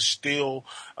if he was still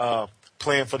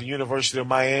playing for the University of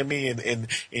Miami and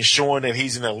ensuring that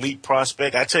he's an elite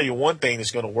prospect? I tell you one thing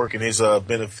that's going to work in his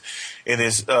benefit,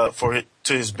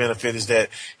 to his benefit, is that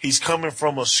he's coming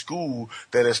from a school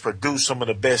that has produced some of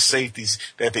the best safeties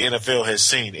that the NFL has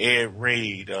seen. Ed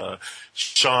Reed,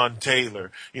 Sean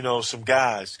Taylor, some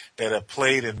guys that have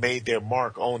played and made their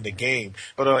mark on the game.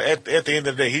 But at the end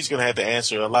of the day, he's going to have to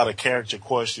answer a lot of character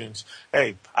questions.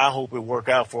 Hey, I hope it work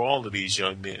out for all of these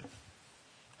young men.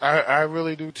 I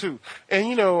really do too.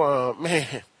 And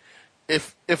man,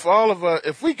 if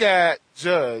we got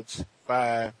judged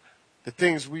by the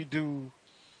things we do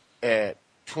at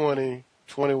 20,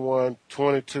 21,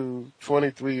 22,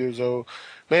 23 years old,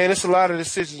 man, it's a lot of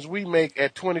decisions we make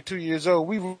at 22 years old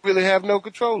we really have no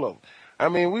control over. I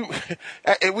mean, we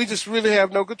just really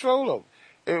have no control over.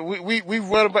 We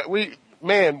run about,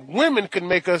 women can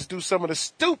make us do some of the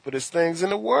stupidest things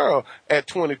in the world at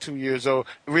 22 years old.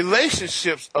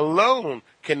 Relationships alone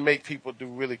can make people do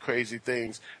really crazy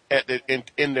things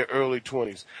in their early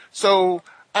 20s. So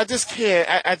I just can't.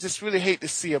 I just really hate to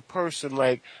see a person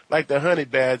like the Honey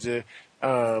Badger.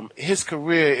 His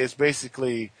career is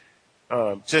basically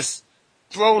just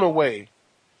thrown away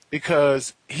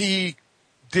because he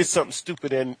did something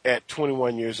stupid at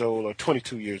 21 years old or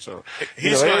 22 years old.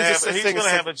 He's going to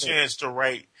have a chance to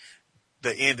write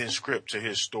the ending script to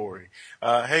his story.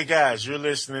 Hey guys, you're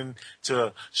listening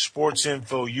to Sports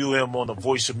Info UM on the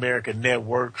Voice America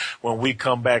Network. When we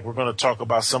come back, we're going to talk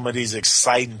about some of these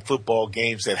exciting football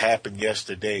games that happened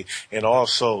yesterday. And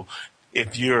also,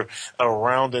 if you're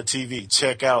around the TV,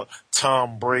 check out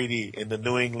Tom Brady and the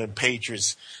New England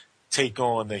Patriots take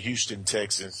on the Houston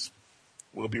Texans.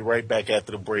 We'll be right back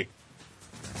after the break.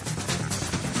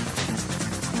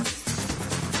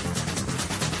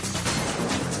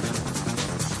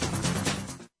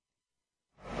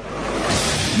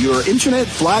 Your internet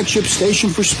flagship station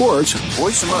for sports,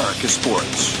 Voice America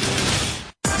Sports.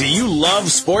 Do you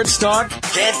love sports talk?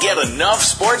 Can't get enough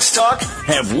sports talk?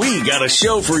 Have we got a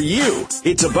show for you?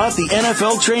 It's about the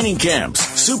NFL training camps,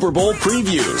 Super Bowl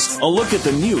previews, a look at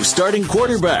the new starting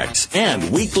quarterbacks,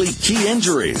 and weekly key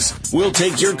injuries. We'll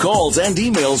take your calls and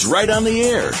emails right on the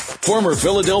air. Former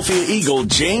Philadelphia Eagle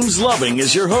James Loving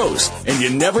is your host, and you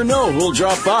never know who'll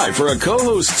drop by for a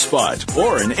co-host spot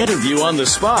or an interview on the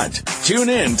spot. Tune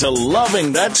in to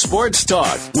Loving That Sports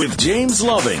Talk with James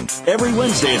Loving every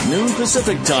Wednesday at noon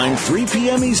Pacific Time, 3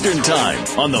 p.m. Eastern Time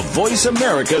on the Voice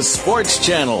America Sports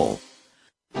Channel.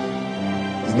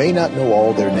 You may not know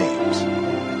all their names,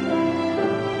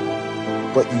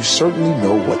 but you certainly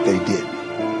know what they did.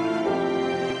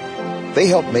 They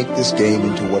helped make this game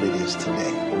into what it is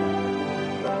today.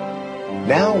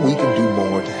 Now we can do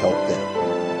more to help them.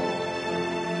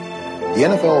 The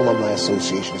NFL Alumni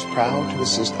Association is proud to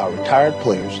assist our retired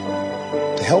players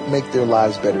to help make their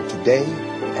lives better today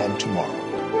and tomorrow.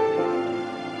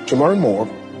 To learn more,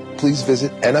 please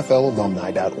visit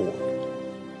NFLalumni.org.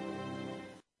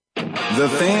 The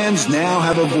fans now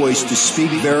have a voice to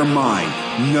speak their mind.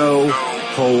 No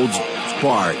holds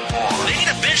barred. They need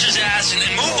to bench his ass and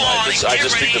move on. I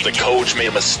just think that the coach made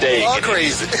a mistake. All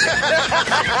crazy.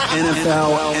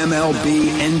 NFL, MLB,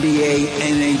 NBA,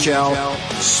 NHL.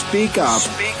 Speak up.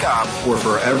 Speak up or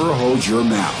forever hold your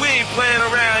mouth. We ain't playing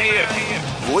around here.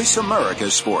 Voice America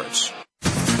Sports.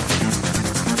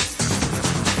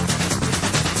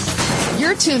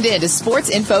 You're tuned in to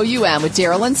Sports Info UM with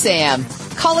Daryl and Sam.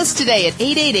 Call us today at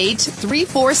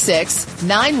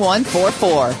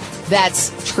 888-346-9144.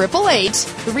 That's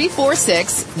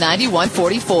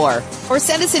 888-346-9144. Or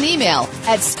send us an email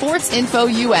at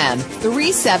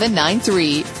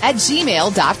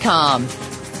sportsinfoum3793@gmail.com.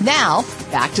 Now,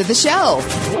 back to the show.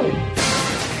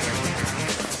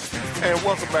 And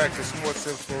welcome back to Sports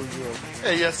Info UM.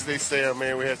 Hey, yesterday, Sam,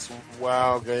 man, we had some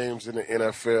wild games in the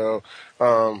NFL.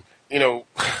 I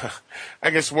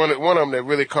guess one of them that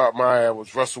really caught my eye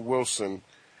was Russell Wilson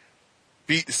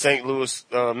beat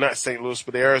the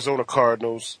the Arizona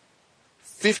Cardinals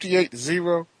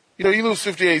 58-0. You lose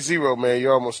 58-0, man, you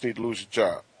almost need to lose your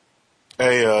job.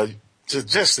 Hey,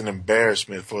 just an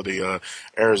embarrassment for the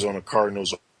Arizona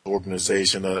Cardinals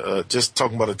organization. Just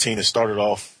talking about a team that started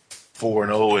off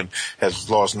 4-0 and has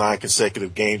lost 9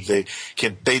 consecutive games. They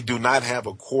do not have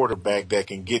a quarterback that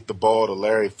can get the ball to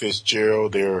Larry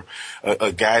Fitzgerald. They're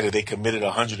a guy that they committed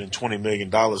 $120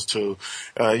 million to.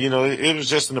 It was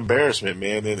just an embarrassment,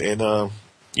 man. And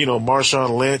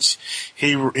Marshawn Lynch,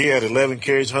 he had 11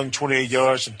 carries, 128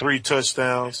 yards and 3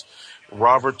 touchdowns.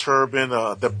 Robert Turbin,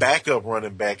 the backup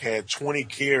running back, had 20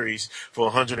 carries for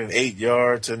 108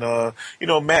 yards. And,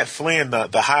 Matt Flynn,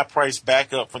 the high-priced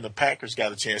backup from the Packers,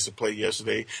 got a chance to play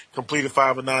yesterday, completed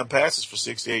 5 of 9 passes for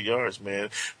 68 yards, man.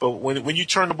 But when you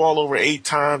turn the ball over 8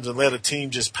 times and let a team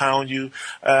just pound you,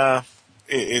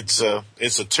 it's a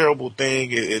terrible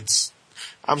thing.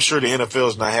 I'm sure the NFL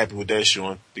is not happy with that,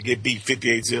 Sean. To get beat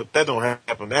 58-0, that don't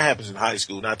happen. That happens in high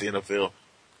school, not the NFL.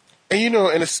 And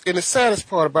and the saddest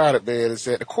part about it, man, is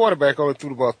that the quarterback only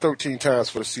threw the ball 13 times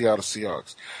for the Seattle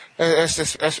Seahawks.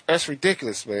 That's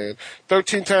ridiculous, man.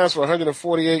 13 times for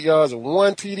 148 yards and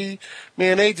 1 TD.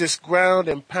 Man, they just ground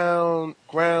and pound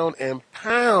the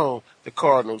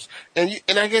Cardinals. And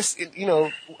I guess,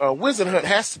 Wizard Hunt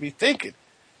has to be thinking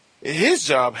his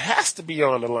job has to be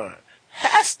on the line.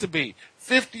 Has to be.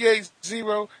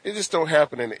 58-0, it just don't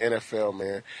happen in the NFL,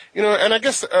 man. And I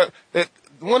guess that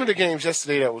one of the games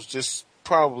yesterday that was just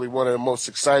probably one of the most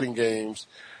exciting games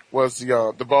was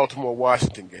the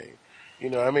Baltimore-Washington game.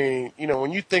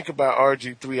 When you think about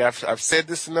RG3, I've said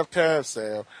this enough times,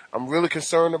 Sam, I'm really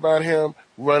concerned about him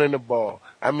running the ball.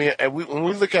 When we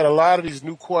look at a lot of these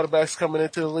new quarterbacks coming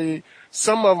into the league,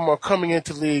 some of them are coming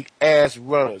into the league as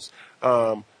runners.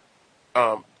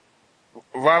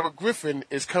 Robert Griffin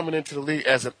is coming into the league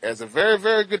as a very,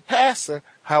 very good passer.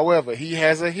 However, he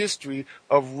has a history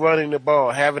of running the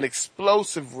ball, having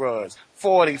explosive runs,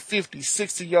 40, 50,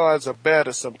 60 yards or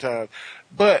better sometimes.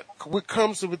 But what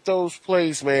comes with those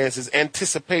plays, man, is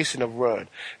anticipation of run.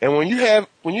 And when you have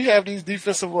these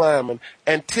defensive linemen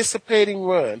anticipating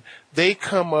run, they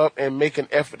come up and make an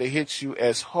effort to hit you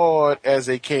as hard as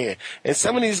they can. And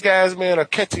some of these guys, man, are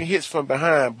catching hits from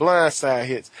behind, blindside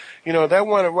hits. That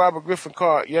one that Robert Griffin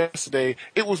caught yesterday,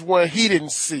 it was one he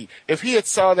didn't see. If he had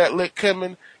saw that lick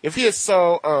coming, if he had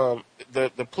saw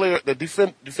the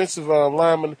defensive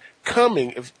lineman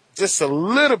coming, if just a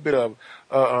little bit of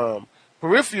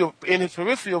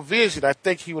peripheral vision, I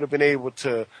think he would have been able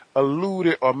to elude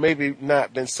it or maybe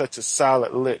not been such a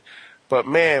solid lick. But,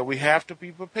 man, we have to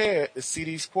be prepared to see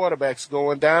these quarterbacks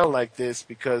going down like this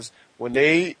because when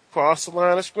they cross the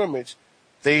line of scrimmage,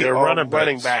 they're running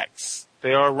backs.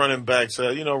 They are running backs.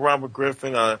 Robert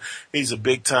Griffin, he's a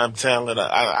big-time talent.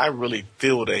 I really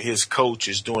feel that his coach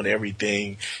is doing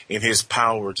everything in his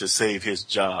power to save his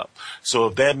job. So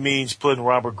if that means putting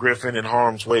Robert Griffin in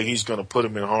harm's way, he's going to put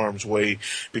him in harm's way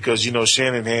because,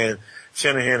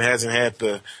 Shanahan hasn't had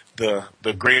the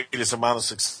greatest amount of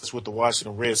success with the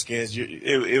Washington Redskins.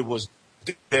 It was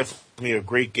definitely a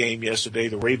great game yesterday.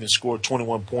 The Ravens scored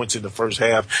 21 points in the first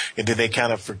half, and then they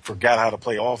kind of forgot how to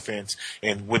play offense.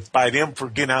 And by them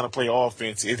forgetting how to play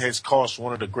offense, it has cost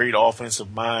one of the great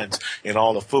offensive minds in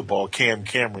all of football, Cam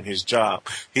Cameron, his job.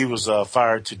 He was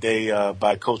fired today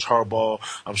by Coach Harbaugh.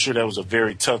 I'm sure that was a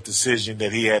very tough decision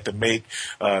that he had to make.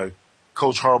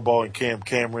 Coach Harbaugh and Cam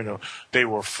Cameron, they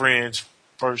were friends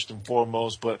first and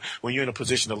foremost, but when you're in a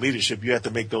position of leadership, you have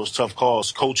to make those tough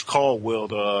calls. Coach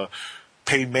Caldwell,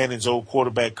 Peyton Manning's old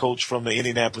quarterback coach from the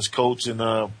Indianapolis Colts, and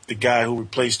the guy who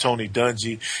replaced Tony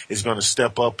Dungy is going to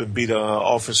step up and be the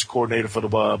offensive coordinator for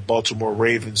the Baltimore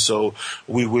Ravens. So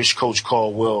we wish Coach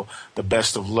Caldwell the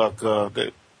best of luck.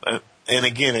 And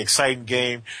again, exciting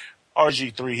game.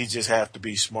 RG3, he just have to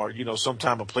be smart.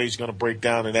 Sometime a play's going to break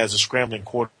down, and as a scrambling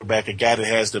quarterback, a guy that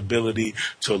has the ability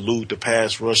to elude the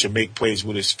pass rush and make plays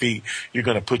with his feet, you're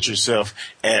going to put yourself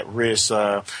at risk.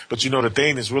 But the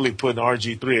thing that's really putting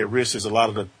RG3 at risk is a lot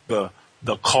of the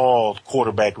called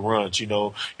quarterback runs.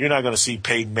 You're not going to see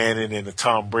Peyton Manning and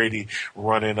Tom Brady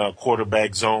running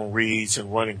quarterback zone reads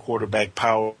and running quarterback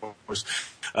powers.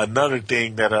 Another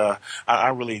thing that I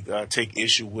really take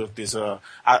issue with is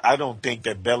I don't think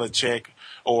that Belichick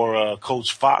or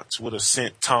Coach Fox would have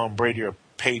sent Tom Brady or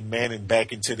Peyton Manning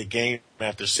back into the game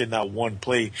after sitting out one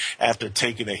play after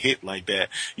taking a hit like that.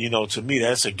 To me,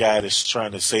 that's a guy that's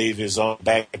trying to save his own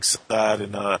backside,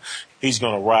 and he's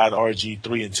going to ride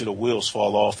RG3 until the wheels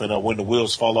fall off. And when the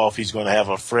wheels fall off, he's going to have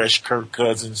a fresh Kirk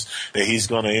Cousins that he's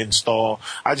going to install.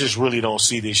 I just really don't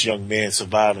see this young man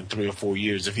surviving 3 or 4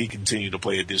 years if he continued to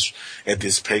play at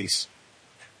this pace.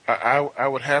 I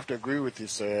would have to agree with you,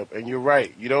 Sam. And you're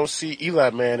right. You don't see Eli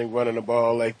Manning running the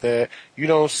ball like that. You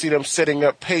don't see them setting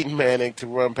up Peyton Manning to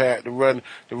run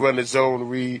the zone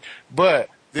read. But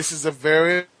this is a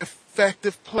very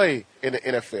effective play in the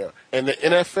NFL. And the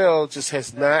NFL just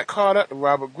has not caught up to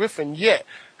Robert Griffin yet.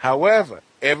 However,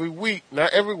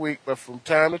 not every week, but from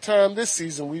time to time this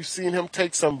season, we've seen him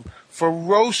take some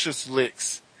ferocious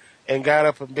licks and got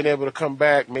up and been able to come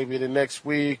back maybe the next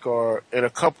week or in a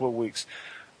couple of weeks.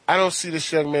 I don't see this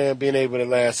young man being able to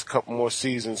last a couple more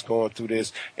seasons going through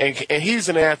this. And he's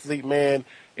an athlete, man.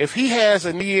 If he has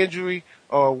a knee injury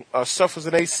or suffers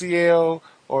an ACL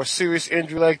or a serious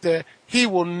injury like that, he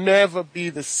will never be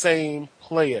the same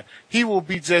player. He will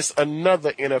be just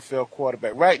another NFL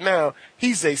quarterback. Right now,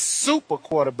 he's a super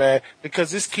quarterback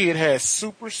because this kid has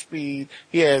super speed.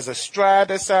 He has a stride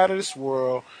that's out of this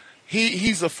world.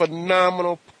 He's a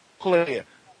phenomenal player.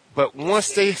 But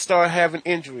once they start having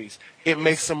injuries, it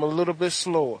makes them a little bit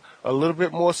slower, a little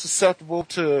bit more susceptible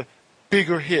to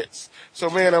bigger hits. So,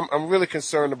 man, I'm really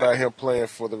concerned about him playing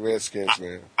for the Redskins,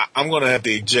 man. I'm going to have to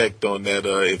eject on that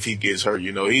if he gets hurt.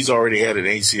 He's already had an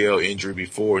ACL injury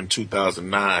before in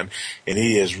 2009, and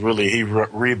he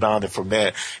rebounded from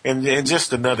that. And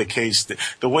just another case,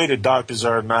 the way the doctors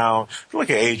are now, look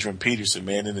at Adrian Peterson,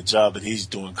 man, in the job that he's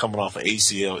doing coming off an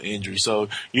ACL injury. So,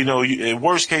 in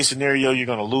worst case scenario, you're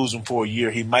going to lose him for a year.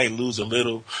 He might lose a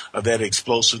little of that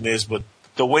explosiveness, but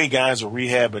the way guys are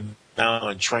rehabbing now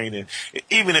and training,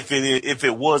 even if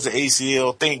it was an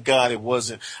ACL, thank God it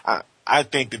wasn't. I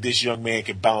think that this young man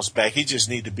can bounce back. He just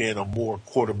needs to be in a more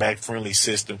quarterback-friendly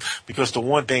system because the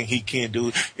one thing he can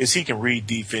do is he can read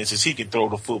defenses. He can throw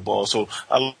the football. So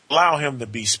allow him to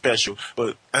be special.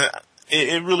 But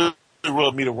it really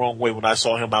rubbed me the wrong way when I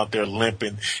saw him out there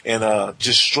limping and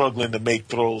just struggling to make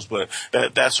throws. But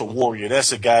that's a warrior.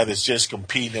 That's a guy that's just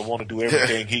competing and want to do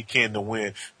everything he can to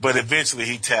win. But eventually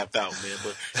he tapped out, man.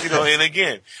 But and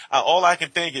again, all I can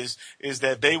think is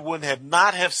that they wouldn't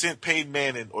have sent Peyton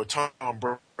Manning or Tom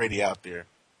Brady out there.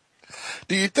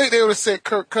 Do you think they would have sent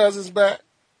Kirk Cousins back?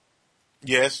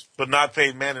 Yes, but not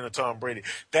Peyton Manning or Tom Brady.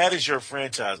 That is your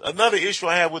franchise. Another issue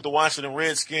I have with the Washington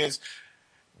Redskins,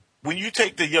 when you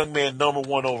take the young man number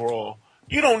 1 overall,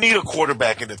 you don't need a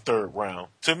quarterback in the 3rd round.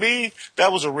 To me,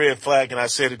 that was a red flag, and I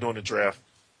said it during the draft.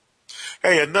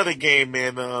 Hey, another game,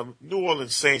 man. New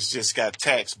Orleans Saints just got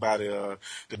taxed by the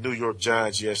New York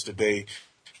Giants yesterday,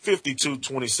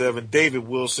 52-27. David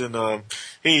Wilson,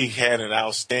 he had an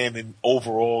outstanding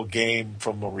overall game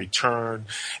from a return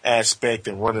aspect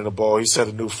and running the ball. He set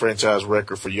a new franchise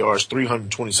record for yards,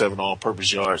 327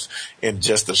 all-purpose yards, in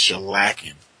just a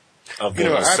shellacking. I've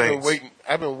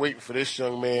been waiting for this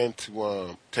young man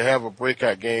to have a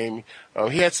breakout game.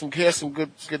 He had some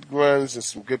good runs and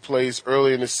some good plays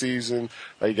early in the season.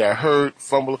 He got hurt,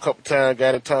 fumbled a couple times,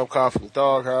 got in Tom Coughlin's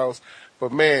doghouse.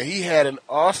 But man, he had an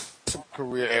awesome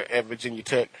career at Virginia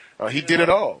Tech. He did it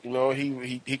all.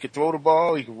 He could throw the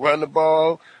ball, he could run the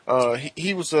ball.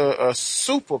 He was a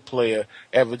super player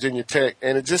at Virginia Tech,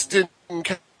 and it just didn't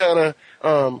kind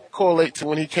of correlate to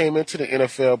when he came into the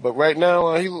NFL. But right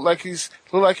now, he look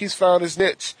like he's found his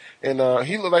niche, and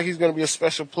he look like he's going to be a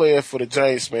special player for the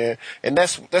Giants, man. And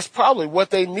that's probably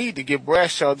what they need to give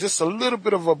Bradshaw just a little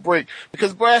bit of a break,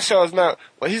 because Bradshaw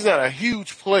he's not a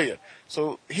huge player,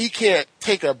 so he can't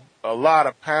take a lot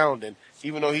of pounding,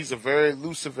 even though he's a very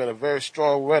elusive and a very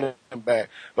strong running back.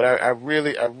 But I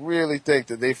really think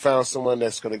that they found someone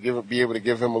that's going to be able to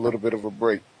give him a little bit of a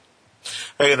break.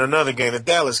 Hey, in another game, the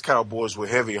Dallas Cowboys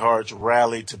with heavy hearts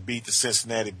rallied to beat the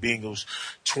Cincinnati Bengals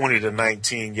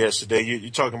 20-19 yesterday. You're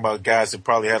talking about guys that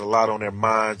probably had a lot on their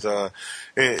minds.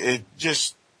 It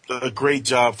just a great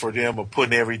job for them of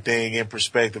putting everything in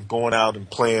perspective, going out and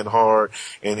playing hard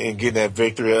and getting that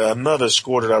victory. Another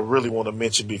score that I really want to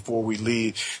mention before we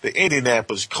leave, the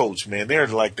Indianapolis Colts, man, they're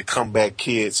like the comeback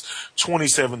kids,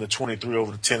 27-23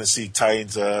 over the Tennessee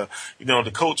Titans. The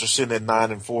Colts are sitting at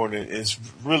 9-4, and it's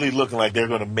really looking like they're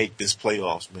going to make this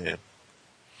playoffs, man.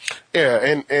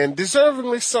 Yeah, and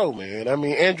deservingly so, man. I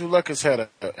mean, Andrew Luck has had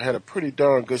a pretty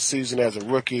darn good season as a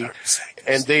rookie,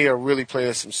 and they are really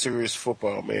playing some serious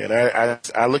football, man.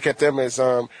 I look at them as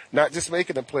not just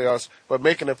making the playoffs, but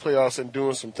making the playoffs and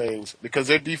doing some things because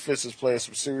their defense is playing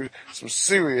some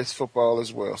serious football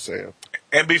as well, Sam.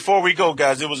 And before we go,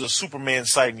 guys, it was a Superman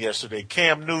sighting yesterday.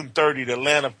 Cam Newton 30, the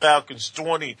Atlanta Falcons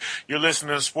 20. You're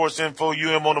listening to Sports Info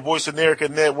UM on the Voice America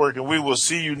Network, and we will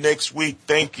see you next week.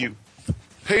 Thank you.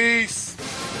 Peace.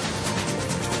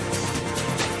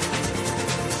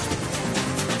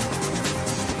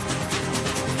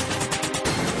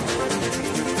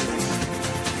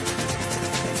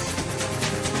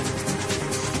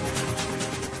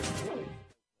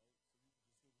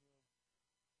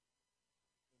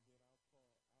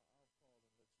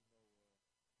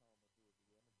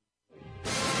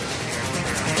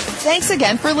 Thanks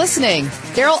again for listening.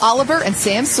 Daryl Oliver and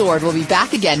Sam Sword will be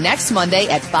back again next Monday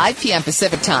at 5 p.m.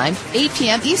 Pacific Time, 8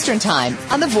 p.m. Eastern Time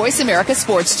on the Voice America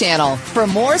Sports Channel for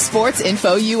more Sports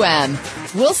Info UM.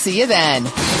 We'll see you then.